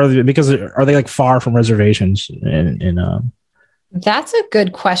are they like far from reservations in That's a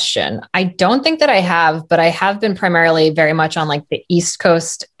good question. I don't think that I have, but I have been primarily very much on like the East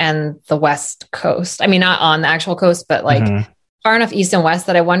Coast and the West Coast. I mean, not on the actual coast, but like far enough east and west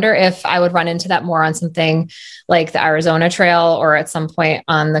that I wonder if I would run into that more on something like the Arizona Trail, or at some point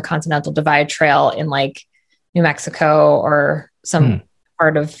on the Continental Divide Trail in like New Mexico or some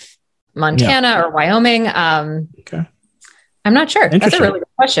part of Montana or Wyoming. Okay. I'm not sure. That's a really good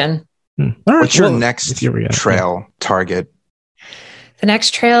question. Right. What's your next trail target? The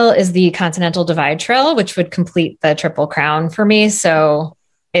next trail is the Continental Divide Trail, which would complete the Triple Crown for me. So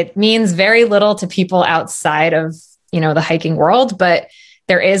it means very little to people outside of, the hiking world, but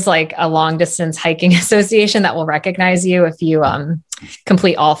there is like a long distance hiking association that will recognize you if you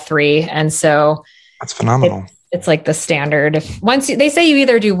complete all three. And so that's phenomenal. It's like the standard. They say you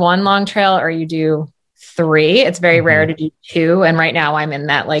either do one long trail or you do three. It's very rare to do two. And right now I'm in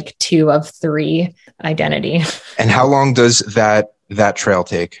that like 2 of 3 identity. And how long does that trail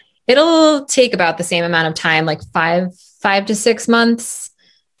take? It'll take about the same amount of time, like 5 to 6 months.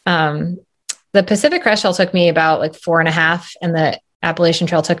 The Pacific Crest Trail took me about like 4.5, and the Appalachian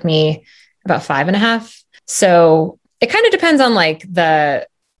Trail took me about 5.5. So it kind of depends on like the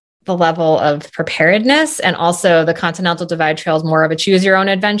level of preparedness, and also the Continental Divide Trail is more of a choose your own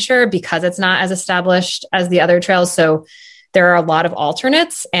adventure because it's not as established as the other trails. So there are a lot of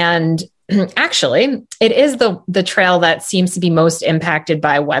alternates, and actually it is the trail that seems to be most impacted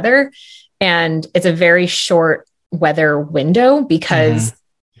by weather. And it's a very short weather window because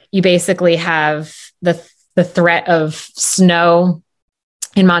you basically have the threat of snow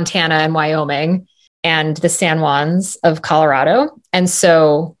in Montana and Wyoming and the San Juans of Colorado. And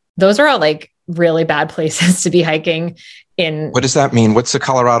so those are all like really bad places to be hiking in. What does that mean? What's the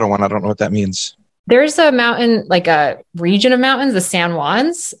Colorado one? I don't know what that means. There's a mountain, like a region of mountains, the San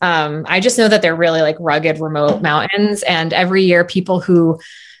Juans. I just know that they're really like rugged, remote mountains. And every year people who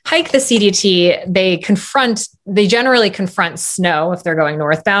hike the CDT, they generally confront snow if they're going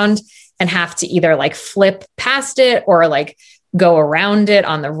northbound and have to either like flip past it or like go around it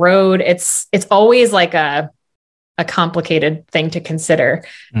on the road. It's always like a complicated thing to consider.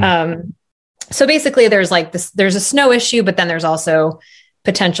 So basically there's a snow issue, but then there's also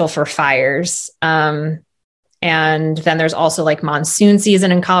potential for fires. And then there's also like monsoon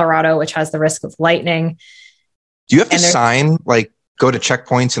season in Colorado, which has the risk of lightning. Do you have to sign, like go to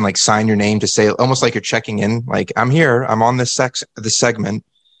checkpoints and like sign your name to say, almost like you're checking in, like I'm here, I'm on this segment?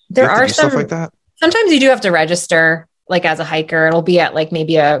 There are some stuff like that. Sometimes you do have to register, like as a hiker. It'll be at like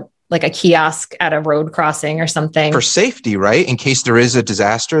maybe a kiosk at a road crossing or something. For safety, right? In case there is a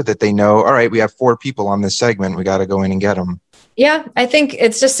disaster that they know, all right, we have 4 people on this segment. We got to go in and get them. Yeah, I think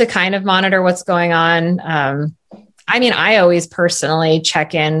it's just to kind of monitor what's going on. I mean, I always personally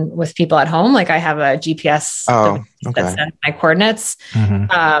check in with people at home. Like I have a GPS that sends my coordinates.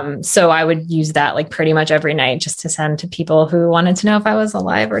 So I would use that like pretty much every night just to send to people who wanted to know if I was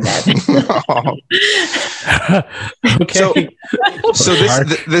alive or dead. Okay. So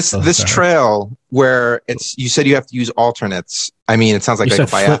this trail where you said you have to use alternates. I mean, it sounds like a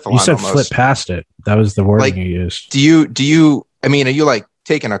biathlon. You said almost. flip past it. That was the wording you used. Do you? I mean, are you like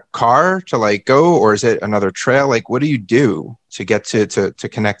taking a car to like go, or is it another trail? Like, what do you do to get to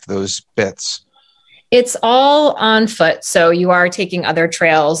connect those bits? It's all on foot. So you are taking other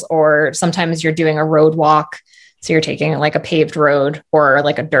trails, or sometimes you're doing a road walk. So you're taking like a paved road or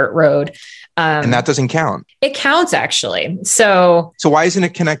like a dirt road. And that doesn't count. It counts actually. So why isn't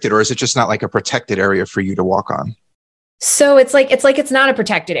it connected, or is it just not like a protected area for you to walk on? So it's not a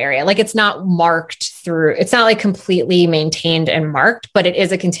protected area. Like it's not marked through, it's not like completely maintained and marked, but it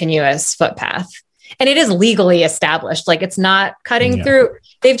is a continuous footpath. And it is legally established. Like it's not cutting through.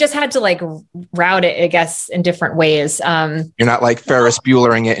 They've just had to like route it, I guess, in different ways. You're not like Ferris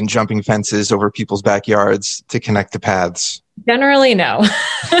Buellering it and jumping fences over people's backyards to connect the paths. Generally, no.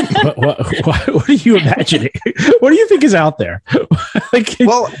 What are you imagining? What do you think is out there?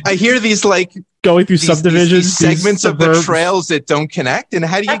 Well, I hear these like going through subdivisions, these segments of the trails that don't connect. And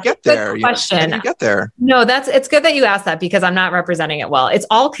how do you get there? Question. How do you get there? No, it's good that you asked that because I'm not representing it well. It's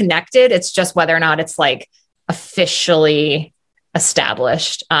all connected. It's just whether or not it's like officially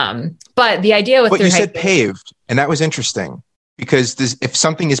established. But the idea with you said paved, and that was interesting. Because if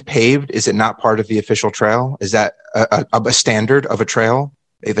something is paved, is it not part of the official trail? Is that a standard of a trail?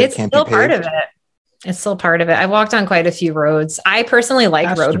 It's still part of it. It's still part of it. I walked on quite a few roads. I personally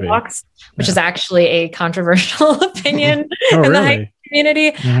like road walks, which is actually a controversial opinion in the hiking community.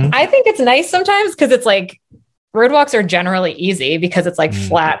 I think it's nice sometimes because it's like road walks are generally easy because it's like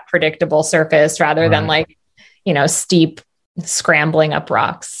flat, predictable surface rather than like, steep scrambling up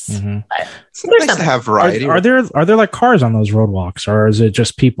rocks. But it's nice to have variety. Are there like cars on those road walks, or is it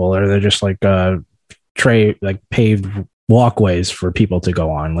just people? Or are they just like paved walkways for people to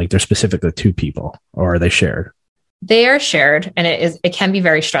go on? Like they're specific to 2 people, or are they shared? They are shared, and it can be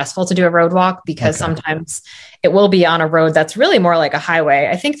very stressful to do a road walk because sometimes it will be on a road that's really more like a highway.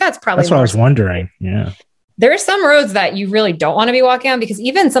 I think that's probably what I was wondering. Yeah, there are some roads that you really don't want to be walking on because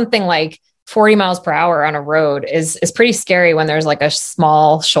even something like 40 miles per hour on a road is pretty scary when there's like a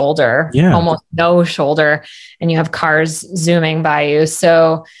small shoulder, almost no shoulder, and you have cars zooming by you.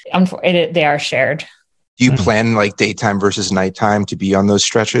 So they are shared. Do you plan like daytime versus nighttime to be on those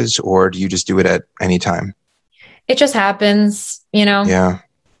stretches, or do you just do it at any time? It just happens, Yeah.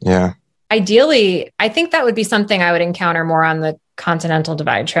 Ideally, I think that would be something I would encounter more on the Continental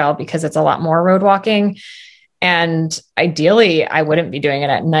Divide Trail because it's a lot more road walking. And ideally, I wouldn't be doing it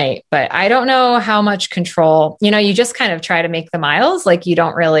at night, but I don't know how much control, you just kind of try to make the miles. Like you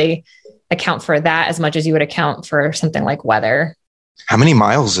don't really account for that as much as you would account for something like weather. How many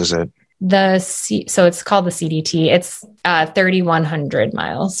miles is it? So it's called the CDT. It's 3,100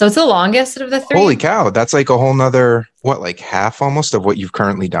 miles. So it's the longest of the three. Holy cow. That's like a whole nother, like half almost of what you've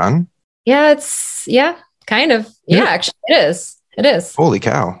currently done? Yeah, kind of. Yeah, actually it is. It is. Holy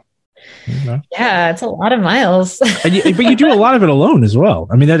cow. Okay. Yeah, it's a lot of miles. But you do a lot of it alone as well.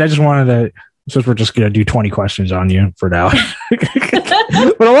 I mean, I just wanted to, since we're just going to do 20 questions on you for now.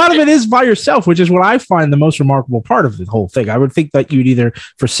 But a lot of it is by yourself, which is what I find the most remarkable part of the whole thing. I would think that you'd either,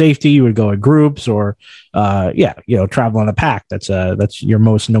 for safety, you would go in groups or, travel in a pack. That's your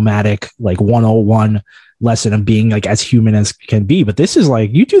most nomadic, like 101 lesson of being like as human as can be. But this is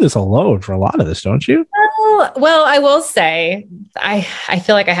like, you do this alone for a lot of this, don't you? Well, I will say, I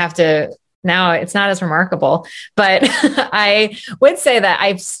feel like I have to. Now it's not as remarkable, but I would say that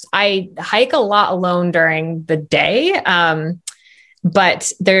I hike a lot alone during the day.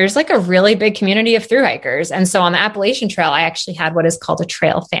 But there's like a really big community of thru hikers. And so on the Appalachian Trail, I actually had what is called a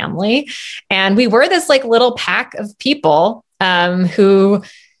trail family. And we were this like little pack of people who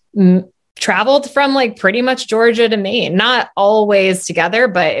traveled from like pretty much Georgia to Maine, not always together,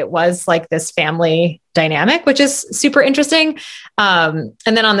 but it was like this family dynamic, which is super interesting. And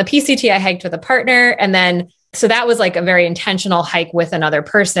then on the PCT, I hiked with a partner. And then, so that was like a very intentional hike with another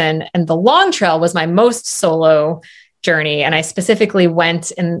person. And the long trail was my most solo journey. And I specifically went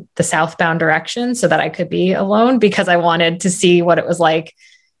in the southbound direction so that I could be alone because I wanted to see what it was like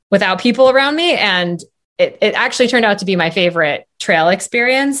without people around me. And it actually turned out to be my favorite trail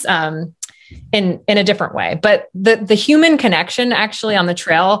experience in a different way. But the human connection actually on the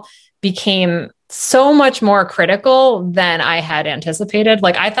trail became so much more critical than I had anticipated.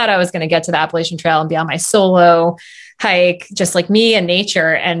 Like I thought I was going to get to the Appalachian Trail and be on my solo hike, just like me and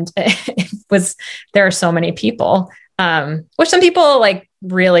nature. And there are so many people, which some people like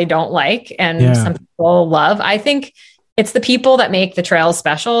really don't like and some people love. I think it's the people that make the trails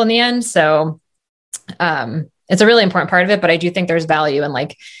special in the end. So it's a really important part of it, but I do think there's value in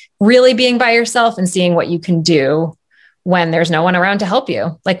like really being by yourself and seeing what you can do when there's no one around to help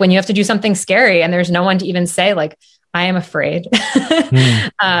you. Like when you have to do something scary and there's no one to even say like, I am afraid.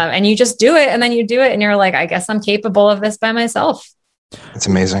 And you just do it. And then you do it and you're like, I guess I'm capable of this by myself. That's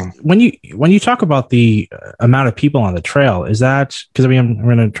amazing. When you talk about the amount of people on the trail, is that, because I mean, I'm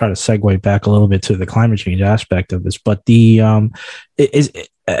going to try to segue back a little bit to the climate change aspect of this, but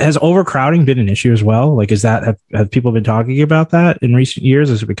has overcrowding been an issue as well? Like, have people been talking about that in recent years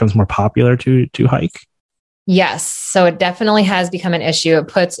as it becomes more popular to hike? Yes. So it definitely has become an issue. It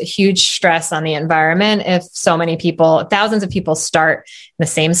puts a huge stress on the environment. If so many people, thousands of people start in the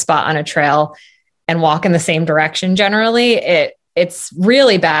same spot on a trail and walk in the same direction, generally, it's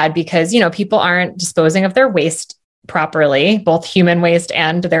really bad because, people aren't disposing of their waste properly, both human waste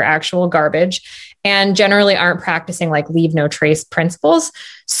and their actual garbage, and generally aren't practicing like leave no trace principles.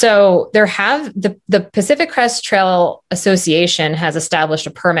 So the Pacific Crest Trail Association has established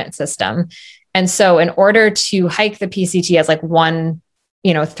a permit system. And so in order to hike the PCT as like one,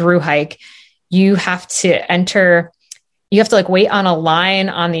 through hike, you have to like wait on a line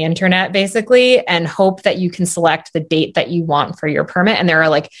on the internet basically, and hope that you can select the date that you want for your permit. And there are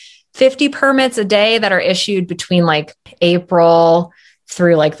like 50 permits a day that are issued between like April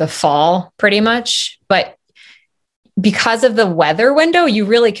through like the fall pretty much. But because of the weather window, you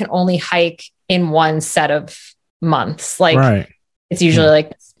really can only hike in one set of months. Like It's usually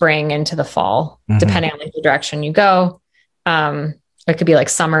like spring into the fall, depending on like the direction you go. It could be like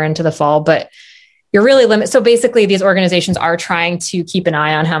summer into the fall, but you're really limited. So basically these organizations are trying to keep an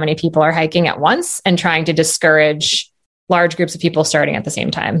eye on how many people are hiking at once and trying to discourage large groups of people starting at the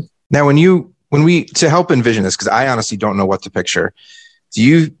same time. Now, to help envision this, because I honestly don't know what to picture,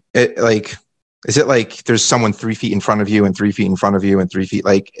 is it like there's someone 3 feet in front of you and 3 feet in front of you and 3 feet,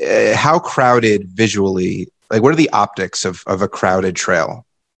 like how crowded visually, like what are the optics of a crowded trail?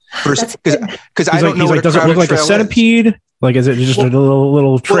 Because I don't know. Does it look like a centipede? Like, is it just a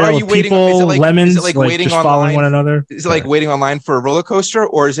little trail of people, lemons, like waiting just following one another? Is it like waiting online for a roller coaster,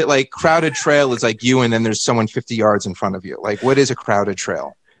 or is it like crowded trail is like you and then there's someone 50 yards in front of you? Like, what is a crowded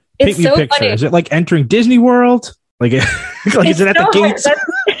trail? Paint me a picture. Funny. Is it like entering Disney World? Like, is it at the gates?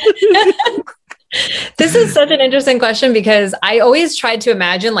 This is such an interesting question because I always tried to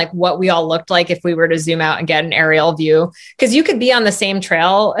imagine like what we all looked like if we were to zoom out and get an aerial view. Because you could be on the same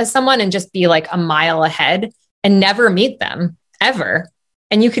trail as someone and just be like a mile ahead and never meet them ever.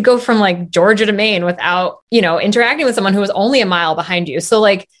 and you could go from like Georgia to Maine without, interacting with someone who was only a mile behind you. So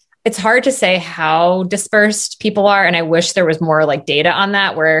like, it's hard to say how dispersed people are. And I wish there was more like data on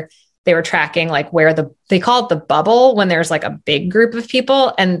that, where they were tracking like where they call it the bubble when there's like a big group of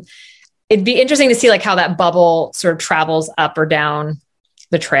people. And it'd be interesting to see like how that bubble sort of travels up or down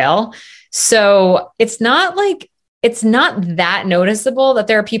the trail. So it's not that noticeable that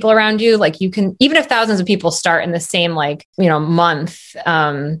there are people around you. Like you can, even if thousands of people start in the same month,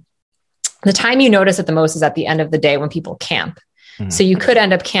 the time you notice it the most is at the end of the day when people camp. So you could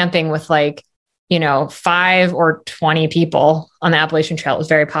end up camping with 5 or 20 people on the Appalachian Trail. It was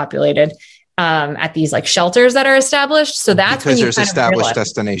very populated at these like shelters that are established. So that's because there's established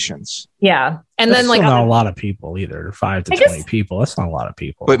destinations. Yeah. And that's then like not a lot of people either. 5 to 20 people. That's not a lot of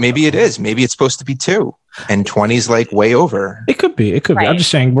people. But maybe it is. Maybe it's supposed to be 2 and 20 is like way over. It could be. Right. I'm just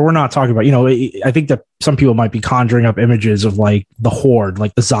saying, but we're not talking about, I think that some people might be conjuring up images of like the horde,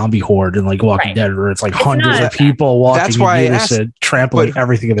 like the zombie horde and like Walking Dead, where it's like hundreds of people walking. That's why I asked, trampling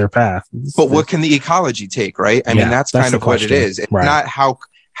everything in their path. But what can the ecology take, right? I mean, that's kind of what it is. It's not how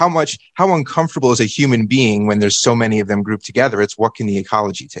uncomfortable is a human being when there's so many of them grouped together. It's what can the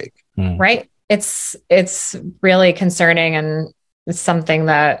ecology take? Right. It's really concerning, and it's something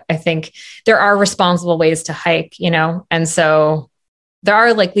that I think there are responsible ways to hike, and so there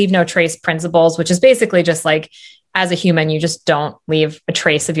are like leave no trace principles, which is basically just like, as a human, you just don't leave a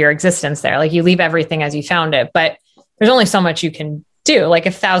trace of your existence there. Like you leave everything as you found it, but there's only so much you can do. Like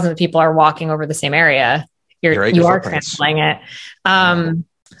if thousands of people are walking over the same area, you are trampling it.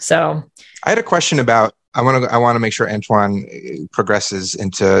 So I had a question about, I want to make sure Antoine progresses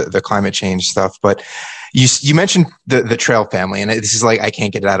into the climate change stuff, but you mentioned the trail family, and this is like, I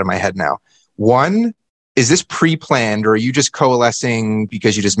can't get it out of my head now. One, is this pre-planned, or are you just coalescing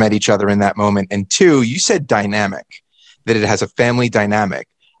because you just met each other in that moment? And 2, you said dynamic, that it has a family dynamic.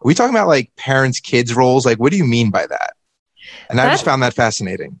 Are we talking about like parents, kids roles? Like, what do you mean by that? And I just found that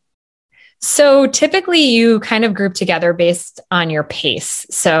fascinating. So typically you kind of group together based on your pace.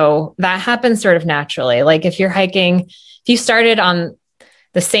 So that happens sort of naturally. Like if you started on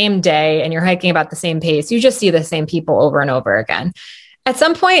the same day and you're hiking about the same pace, you just see the same people over and over again. At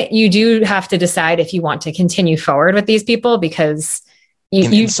some point, you do have to decide if you want to continue forward with these people, because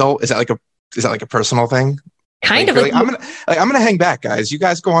insult, is that like a personal thing? Kind of like, I'm gonna hang back, guys. You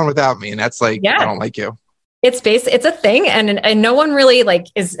guys go on without me, and that's like, I don't like you. It's a thing, and no one really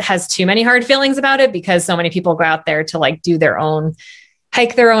has too many hard feelings about it, because so many people go out there to like do their own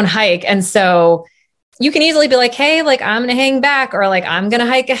hike, and so you can easily be like, hey, like I'm gonna hang back, or like I'm gonna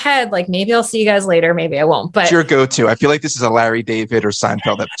hike ahead. Like maybe I'll see you guys later, maybe I won't. But what's your go-to? I feel like this is a Larry David or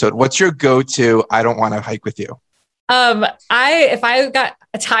Seinfeld episode. What's your go-to? I don't want to hike with you. If I got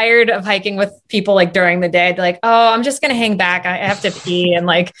tired of hiking with people like during the day, I'd be like, oh, I'm just gonna hang back. I have to pee, and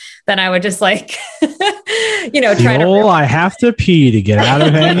like then I would just like, I have to pee to get out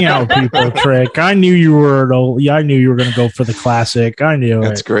of hanging out with people. Trick. I knew you were gonna go for the classic. I knew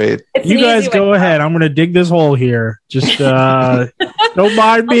that's great. You guys go ahead. I'm gonna dig this hole here. Just don't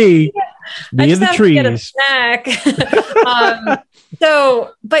mind me. Me and the trees. To get a snack.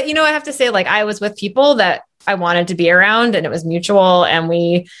 But I have to say, like I was with people that I wanted to be around, and it was mutual. And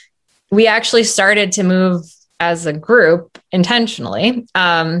we actually started to move as a group intentionally.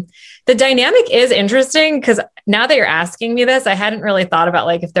 The dynamic is interesting, because now that you're asking me this, I hadn't really thought about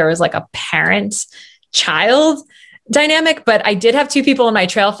like if there was like a parent-child dynamic, but I did have 2 people in my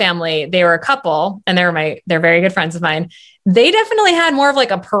trail family. They were a couple, and they're very good friends of mine. They definitely had more of like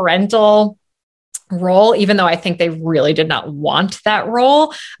a parental role, even though I think they really did not want that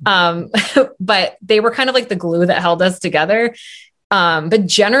role. But they were kind of like the glue that held us together. But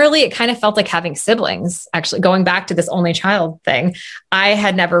generally it kind of felt like having siblings. Actually, going back to this only child thing, I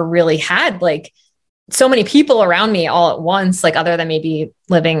had never really had like so many people around me all at once, like other than maybe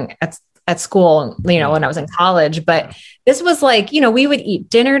living at school, when I was in college. But this was like, we would eat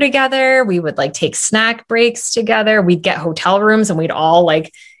dinner together. We would like take snack breaks together. We'd get hotel rooms, and we'd all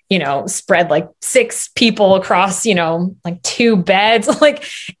like, spread like 6 people across, like 2 beds. Like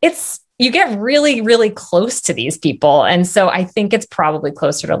you get really, really close to these people. And so I think it's probably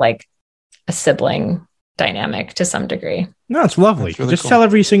closer to like a sibling dynamic to some degree. No, it's lovely. Really just cool. Tell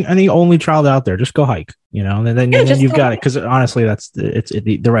any only child out there, just go hike, and then you've got it. Because honestly,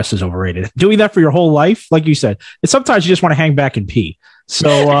 the rest is overrated. Doing that for your whole life, like you said, sometimes you just want to hang back and pee. So,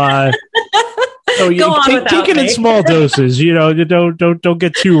 so you take it in small doses, don't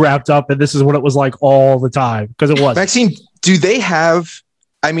get too wrapped up. And this is what it was like all the time, because it was. Maxine, do they have,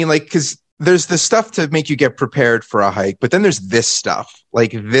 because there's the stuff to make you get prepared for a hike, but then there's this stuff,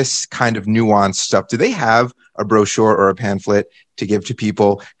 like this kind of nuanced stuff. Do they have a brochure or a pamphlet to give to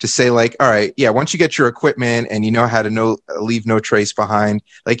people to say like, all right, yeah, once you get your equipment and you know how to leave no trace behind,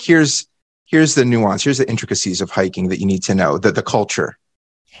 like here's the nuance, here's the intricacies of hiking that you need to know, the culture.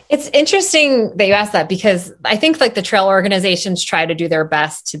 It's interesting that you asked that, because I think like the trail organizations try to do their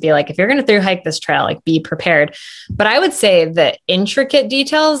best to be like, if you're going to through hike this trail, like be prepared. But I would say the intricate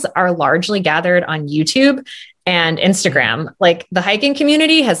details are largely gathered on YouTube and Instagram. Like the hiking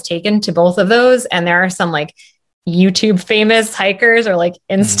community has taken to both of those. And there are some like YouTube famous hikers or like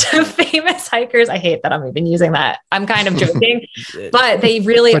Insta famous hikers. I hate that I'm even using that. I'm kind of joking, but they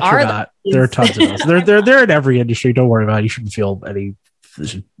really are. There are tons of those. They're in every industry. Don't worry about it. You shouldn't feel any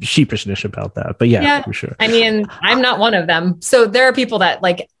sheepishness about that. But yeah, for sure. I mean, I'm not one of them. So there are people that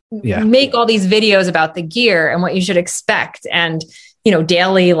like make all these videos about the gear and what you should expect. And,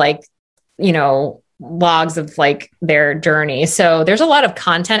 daily, like, logs of like their journey. So there's a lot of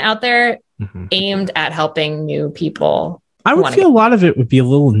content out there aimed at helping new people. I would feel a lot of it would be a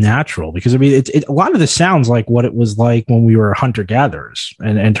little natural, because I mean, a lot of this sounds like what it was like when we were hunter gatherers,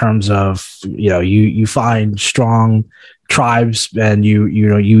 and in terms of, you find strong tribes and you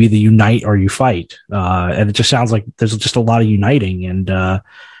either unite or you fight. And it just sounds like there's just a lot of uniting. And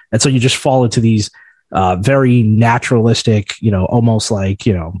so you just fall into these very naturalistic, almost like,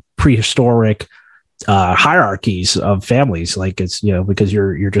 prehistoric hierarchies of families. Like it's, because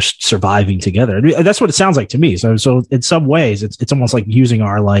you're just surviving together. I mean, that's what it sounds like to me. So in some ways it's almost like using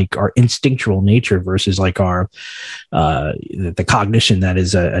our instinctual nature versus like our the cognition that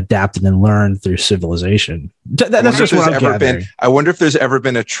is adapted and learned through civilization. That's just what I'm gathering. I wonder if there's ever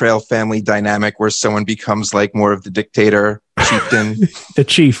been a trail family dynamic where someone becomes like more of the dictator, chieftain. The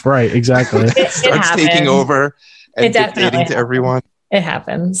chief, right? Exactly. Starts taking over and dictating to everyone. It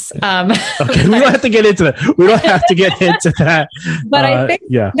happens. Okay, we don't have to get into that. We don't have to get into that. But I think,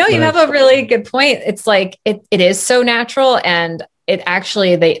 you have a really good point. It's like, it is so natural. And it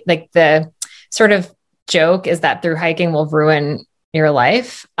actually, the sort of joke is that through hiking will ruin your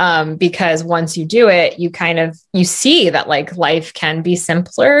life. Because once you do it, you see that like life can be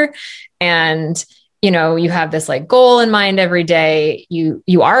simpler, and you have this like goal in mind every day.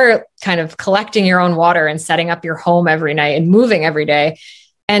 You are kind of collecting your own water and setting up your home every night and moving every day.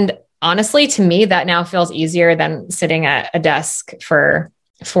 And honestly, to me, that now feels easier than sitting at a desk for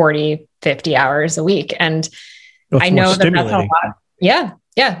 40, 50 hours a week. And I know that's how a lot. Yeah.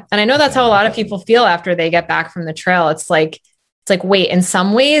 And I know that's how a lot of people feel after they get back from the trail. It's like, wait, in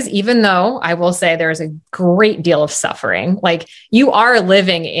some ways, even though I will say there's a great deal of suffering, like you are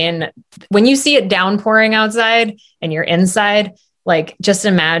living when you see it downpouring outside and you're inside, like just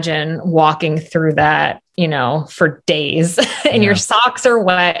imagine walking through that, for days and your socks are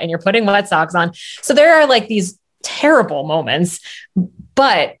wet and you're putting wet socks on. So there are like these terrible moments,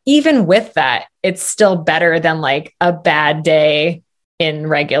 but even with that, it's still better than like a bad day in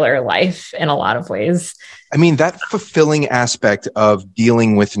regular life in a lot of ways. I mean, that fulfilling aspect of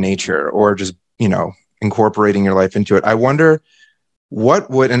dealing with nature or just, incorporating your life into it. I wonder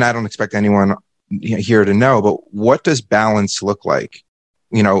and I don't expect anyone here to know, but what does balance look like?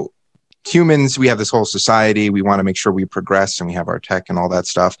 Humans, we have this whole society. We want to make sure we progress and we have our tech and all that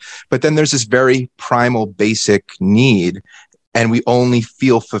stuff. But then there's this very primal, basic need, and we only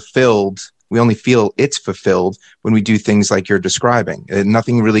feel it's fulfilled when we do things like you're describing.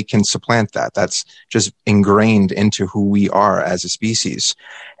 Nothing really can supplant that. That's just ingrained into who we are as a species.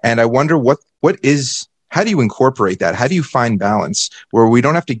 And I wonder how do you incorporate that? How do you find balance where we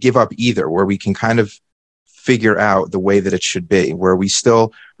don't have to give up either, where we can kind of figure out the way that it should be, where we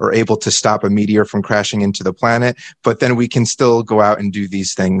still are able to stop a meteor from crashing into the planet, but then we can still go out and do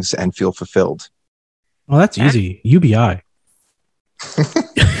these things and feel fulfilled? Well, that's easy. UBI.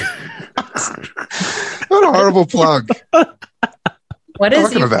 What a horrible plug. What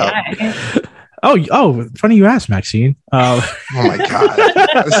is UBI? Oh, funny you asked, Maxine. Oh my God.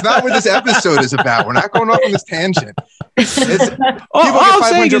 That's not what this episode is about. We're not going off on this tangent. People get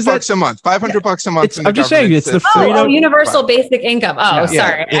 $500 a month. $500 a month. I'm just saying it's the freedom. Universal basic income.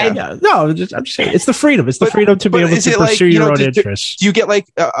 Sorry. No, I'm just saying it's the freedom. It's the freedom to be able to pursue your own interests. Do you get like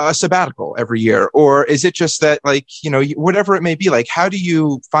a sabbatical every year? Or is it just that like, whatever it may be, like, how do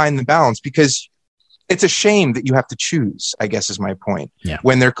you find the balance? Because it's a shame that you have to choose, I guess is my point. Yeah.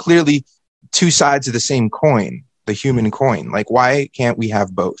 When they're clearly two sides of the same coin, the human coin. Like, why can't we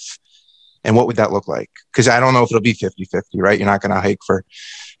have both? And what would that look like? Because I don't know if it'll be 50-50, right? You're not going to hike for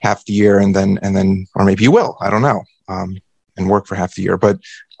half the year and then, or maybe you will, I don't know, and work for half the year, but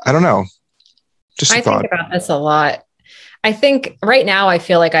I don't know. Just a thought. Think about this a lot. I think right now I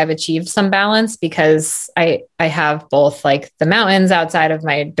feel like I've achieved some balance because I have both like the mountains outside of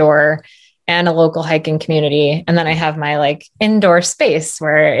my door and a local hiking community. And then I have my like indoor space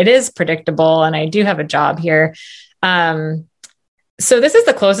where it is predictable and I do have a job here. So this is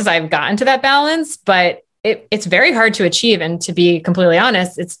the closest I've gotten to that balance, but it's very hard to achieve. And to be completely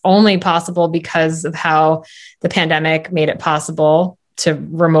honest, it's only possible because of how the pandemic made it possible to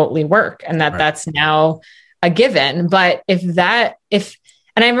remotely work, and that's now a given. But and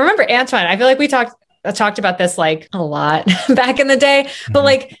I remember Antoine, I feel like we talked about this like a lot back in the day, but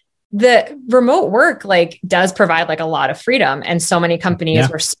like the remote work like does provide like a lot of freedom. And so many companies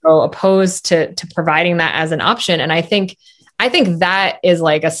were so opposed to providing that as an option. And I think that is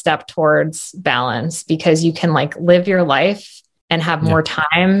like a step towards balance, because you can like live your life and have more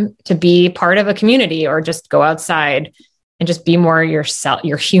time to be part of a community, or just go outside and just be more yourself,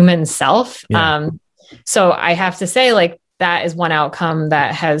 your human self. Yeah. So I have to say, like, that is one outcome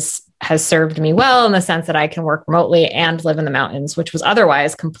that has served me well, in the sense that I can work remotely and live in the mountains, which was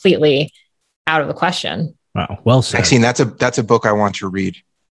otherwise completely out of the question. Wow. Well said. Maxine, that's a book I want to read,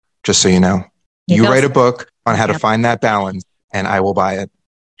 just so you know. You write a book on how to find that balance, and I will buy it.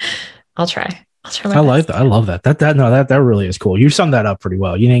 I'll try. I like that. I love that. That really is cool. You summed that up pretty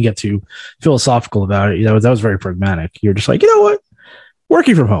well. You didn't get too philosophical about it. You know, that was very pragmatic. You're just like, you know what?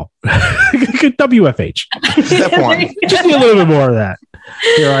 Working from home. WFH. Step one. Just need a little bit more of that.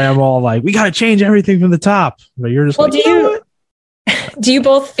 Here I am all like, we got to change everything from the top. But you're just do you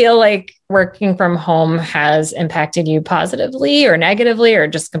both feel like working from home has impacted you positively or negatively, or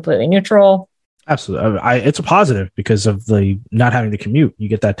just completely neutral? Absolutely. It's a positive because of the not having to commute. You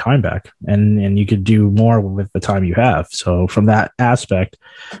get that time back, and you could do more with the time you have. So from that aspect,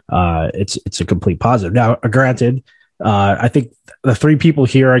 it's a complete positive. Now, granted, I think the three people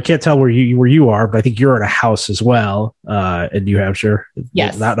here, I can't tell where you are, but I think you're in a house as well, in New Hampshire.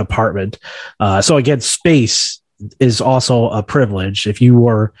 Yes. Not an apartment. So again, space is also a privilege. If you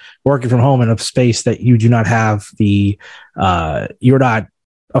were working from home in a space that you do not have you're not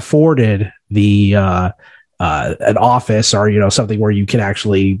afforded an office, or something where you can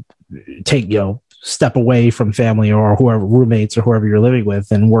actually take step away from family or whoever, roommates or whoever you're living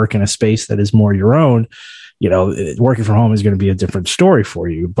with, and work in a space that is more your own. Working from home is going to be a different story for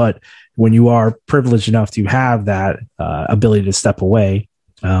you. But when you are privileged enough to have that ability to step away,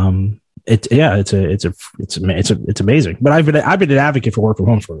 it's amazing. But I've been an advocate for work from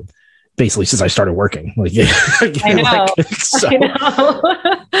home for basically since I started working. I know. I know.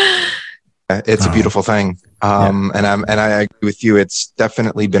 It's a beautiful thing. And I agree with you. It's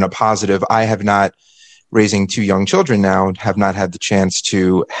definitely been a positive. I have not, raising two young children now, have not had the chance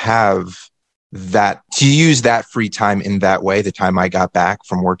to use that free time in that way, the time I got back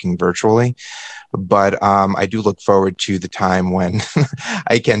from working virtually. But I do look forward to the time when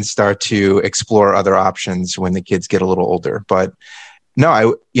I can start to explore other options when the kids get a little older. But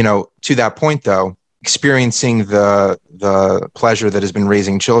no, to that point though, experiencing the pleasure that has been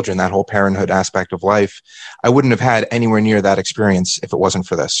raising children, that whole parenthood aspect of life, I wouldn't have had anywhere near that experience if it wasn't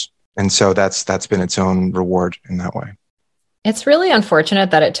for this. And so that's been its own reward in that way. It's really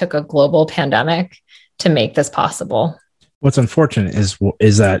unfortunate that it took a global pandemic to make this possible. What's unfortunate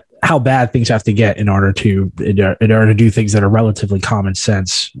is that how bad things have to get in order to do things that are relatively common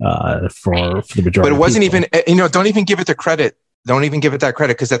sense for the majority. But it wasn't even, don't even give it the credit. Don't even give it that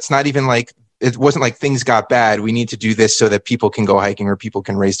credit, because that's not even like, it wasn't like things got bad, we need to do this so that people can go hiking or people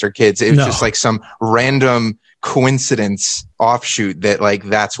can raise their kids. It was just like some random coincidence offshoot that like,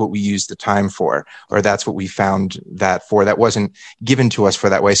 that's what we used the time for, or that's what we found that for. That wasn't given to us for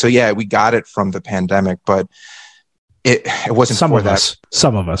that way. So yeah, we got it from the pandemic, but it wasn't some for of that.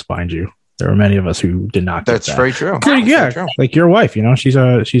 Some of us, mind you. There are many of us who did not. That's that. very true. Yeah, true. Like your wife, she's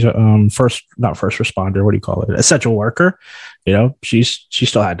a not first responder. What do you call it? Essential worker. She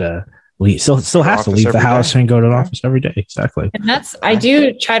still had to leave. Still has to leave the house and go to the office every day. Exactly. And I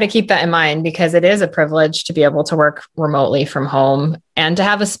do try to keep that in mind, because it is a privilege to be able to work remotely from home and to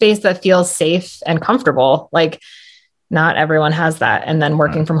have a space that feels safe and comfortable. Like, not everyone has that, and then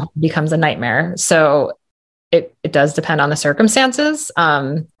working from home becomes a nightmare. So it does depend on the circumstances.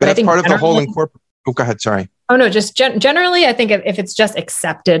 But that's part of the whole incorporate. Oh, go ahead. Sorry. Oh, no, just generally, I think if it's just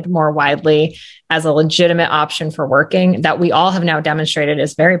accepted more widely as a legitimate option for working, that we all have now demonstrated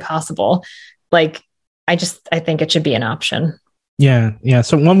is very possible. Like, I think it should be an option. Yeah. Yeah.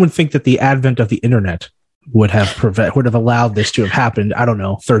 So one would think that the advent of the internet would have allowed this to have happened, I don't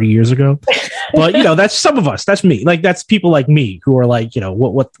know, 30 years ago. But that's some of us. That's me. Like, that's people like me who are like,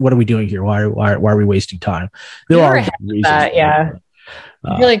 what are we doing here? Why are we wasting time? There are reasons. Yeah.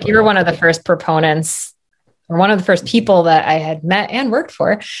 I feel like you were one of the first proponents, or one of the first people that I had met and worked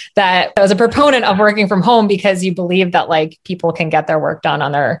for that was a proponent of working from home, because you believe that like people can get their work done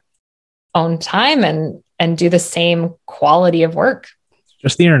on their own time and do the same quality of work.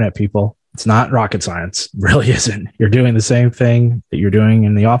 Just the internet, people. It's not rocket science. It really isn't. You're doing the same thing that you're doing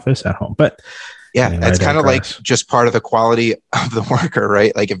in the office at home. But yeah, anyway, it's kind of like just part of the quality of the worker,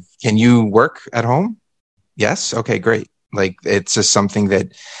 right? Like, can you work at home? Yes. Okay, great. Like, it's just something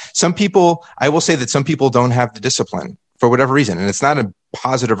that I will say that some people don't have the discipline for whatever reason. And it's not a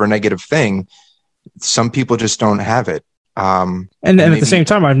positive or negative thing. Some people just don't have it. And at the same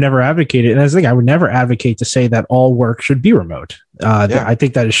time, I've never advocated, and as I would never advocate to say that all work should be remote. I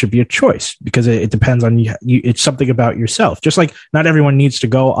think that it should be a choice because it depends on you. It's something about yourself. Just like not everyone needs to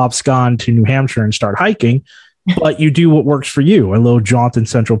go abscond to New Hampshire and start hiking, but you do what works for you. A little jaunt in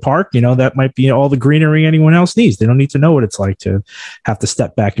Central Park, that might be all the greenery anyone else needs. They don't need to know what it's like to have to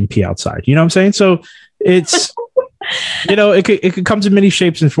step back and pee outside. You know what I'm saying? So it's... it could come to many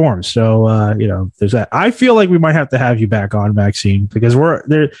shapes and forms. So, there's that. I feel like we might have to have you back on, Maxine, because we're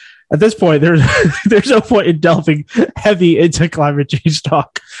there at this point. There's no point in delving heavy into climate change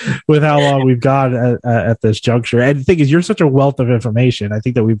talk with how long we've gone at this juncture. And the thing is, you're such a wealth of information. I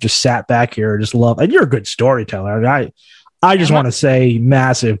think that we've just sat back here and just and you're a good storyteller. I just want to say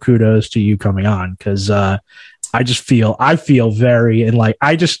massive kudos to you coming on because I feel very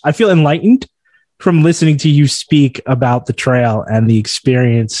I feel enlightened from listening to you speak about the trail and the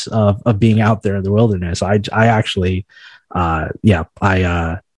experience of being out there in the wilderness. I actually, I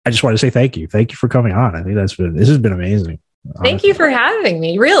just want to say thank you. Thank you for coming on. I think this has been amazing. Thank you for having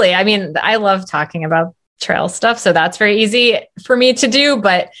me. Really. I mean, I love talking about trail stuff, so that's very easy for me to do,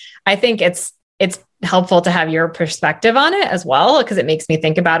 but I think it's helpful to have your perspective on it as well, because it makes me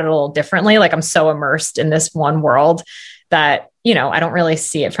think about it a little differently. Like, I'm so immersed in this one world that, I don't really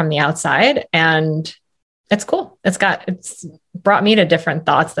see it from the outside, and it's cool. It's brought me to different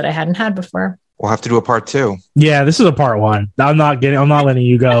thoughts that I hadn't had before. We'll have to do a part 2. Yeah, this is a part 1. I'm not letting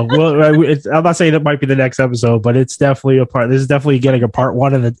you go. Well, I'm not saying that might be the next episode, but it's definitely a part. This is definitely getting a part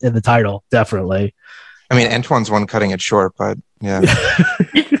 1 in the title. Definitely. I mean, Antoine's one cutting it short, but yeah.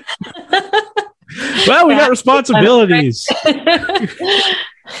 Well, we got responsibilities.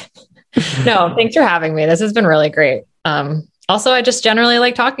 No, thanks for having me. This has been really great. Also, I just generally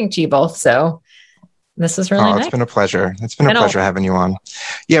like talking to you both. So this is really nice. It's been a pleasure. It's been a pleasure having you on.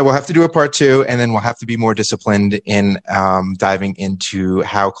 Yeah, we'll have to do a part 2, and then we'll have to be more disciplined in diving into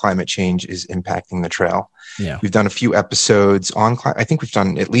how climate change is impacting the trail. Yeah. We've done a few episodes on I think we've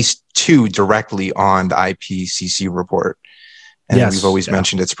done at least 2 directly on the IPCC report. And we've always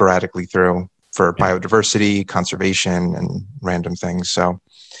mentioned it sporadically through for biodiversity, conservation, and random things. So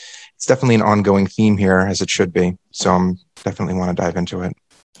it's definitely an ongoing theme here, as it should be. So I'm definitely want to dive into it.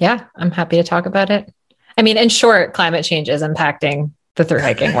 Yeah, I'm happy to talk about it. I mean, in short, climate change is impacting the through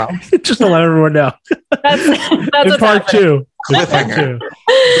hiking world. Just to let everyone know. That's in part 2. Cliffhanger.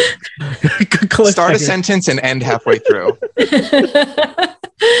 Start a sentence and end halfway through.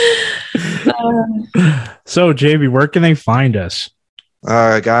 So, Jamie, where can they find us?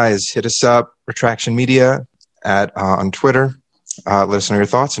 Guys, hit us up, Retraction Media on Twitter. Let us know your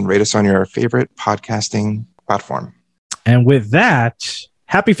thoughts and rate us on your favorite podcasting platform. And with that,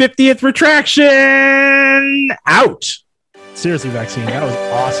 happy 50th Retraction out. Seriously, Maxine, that was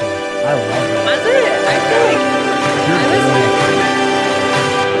awesome. I love that. Was it? I feel like I was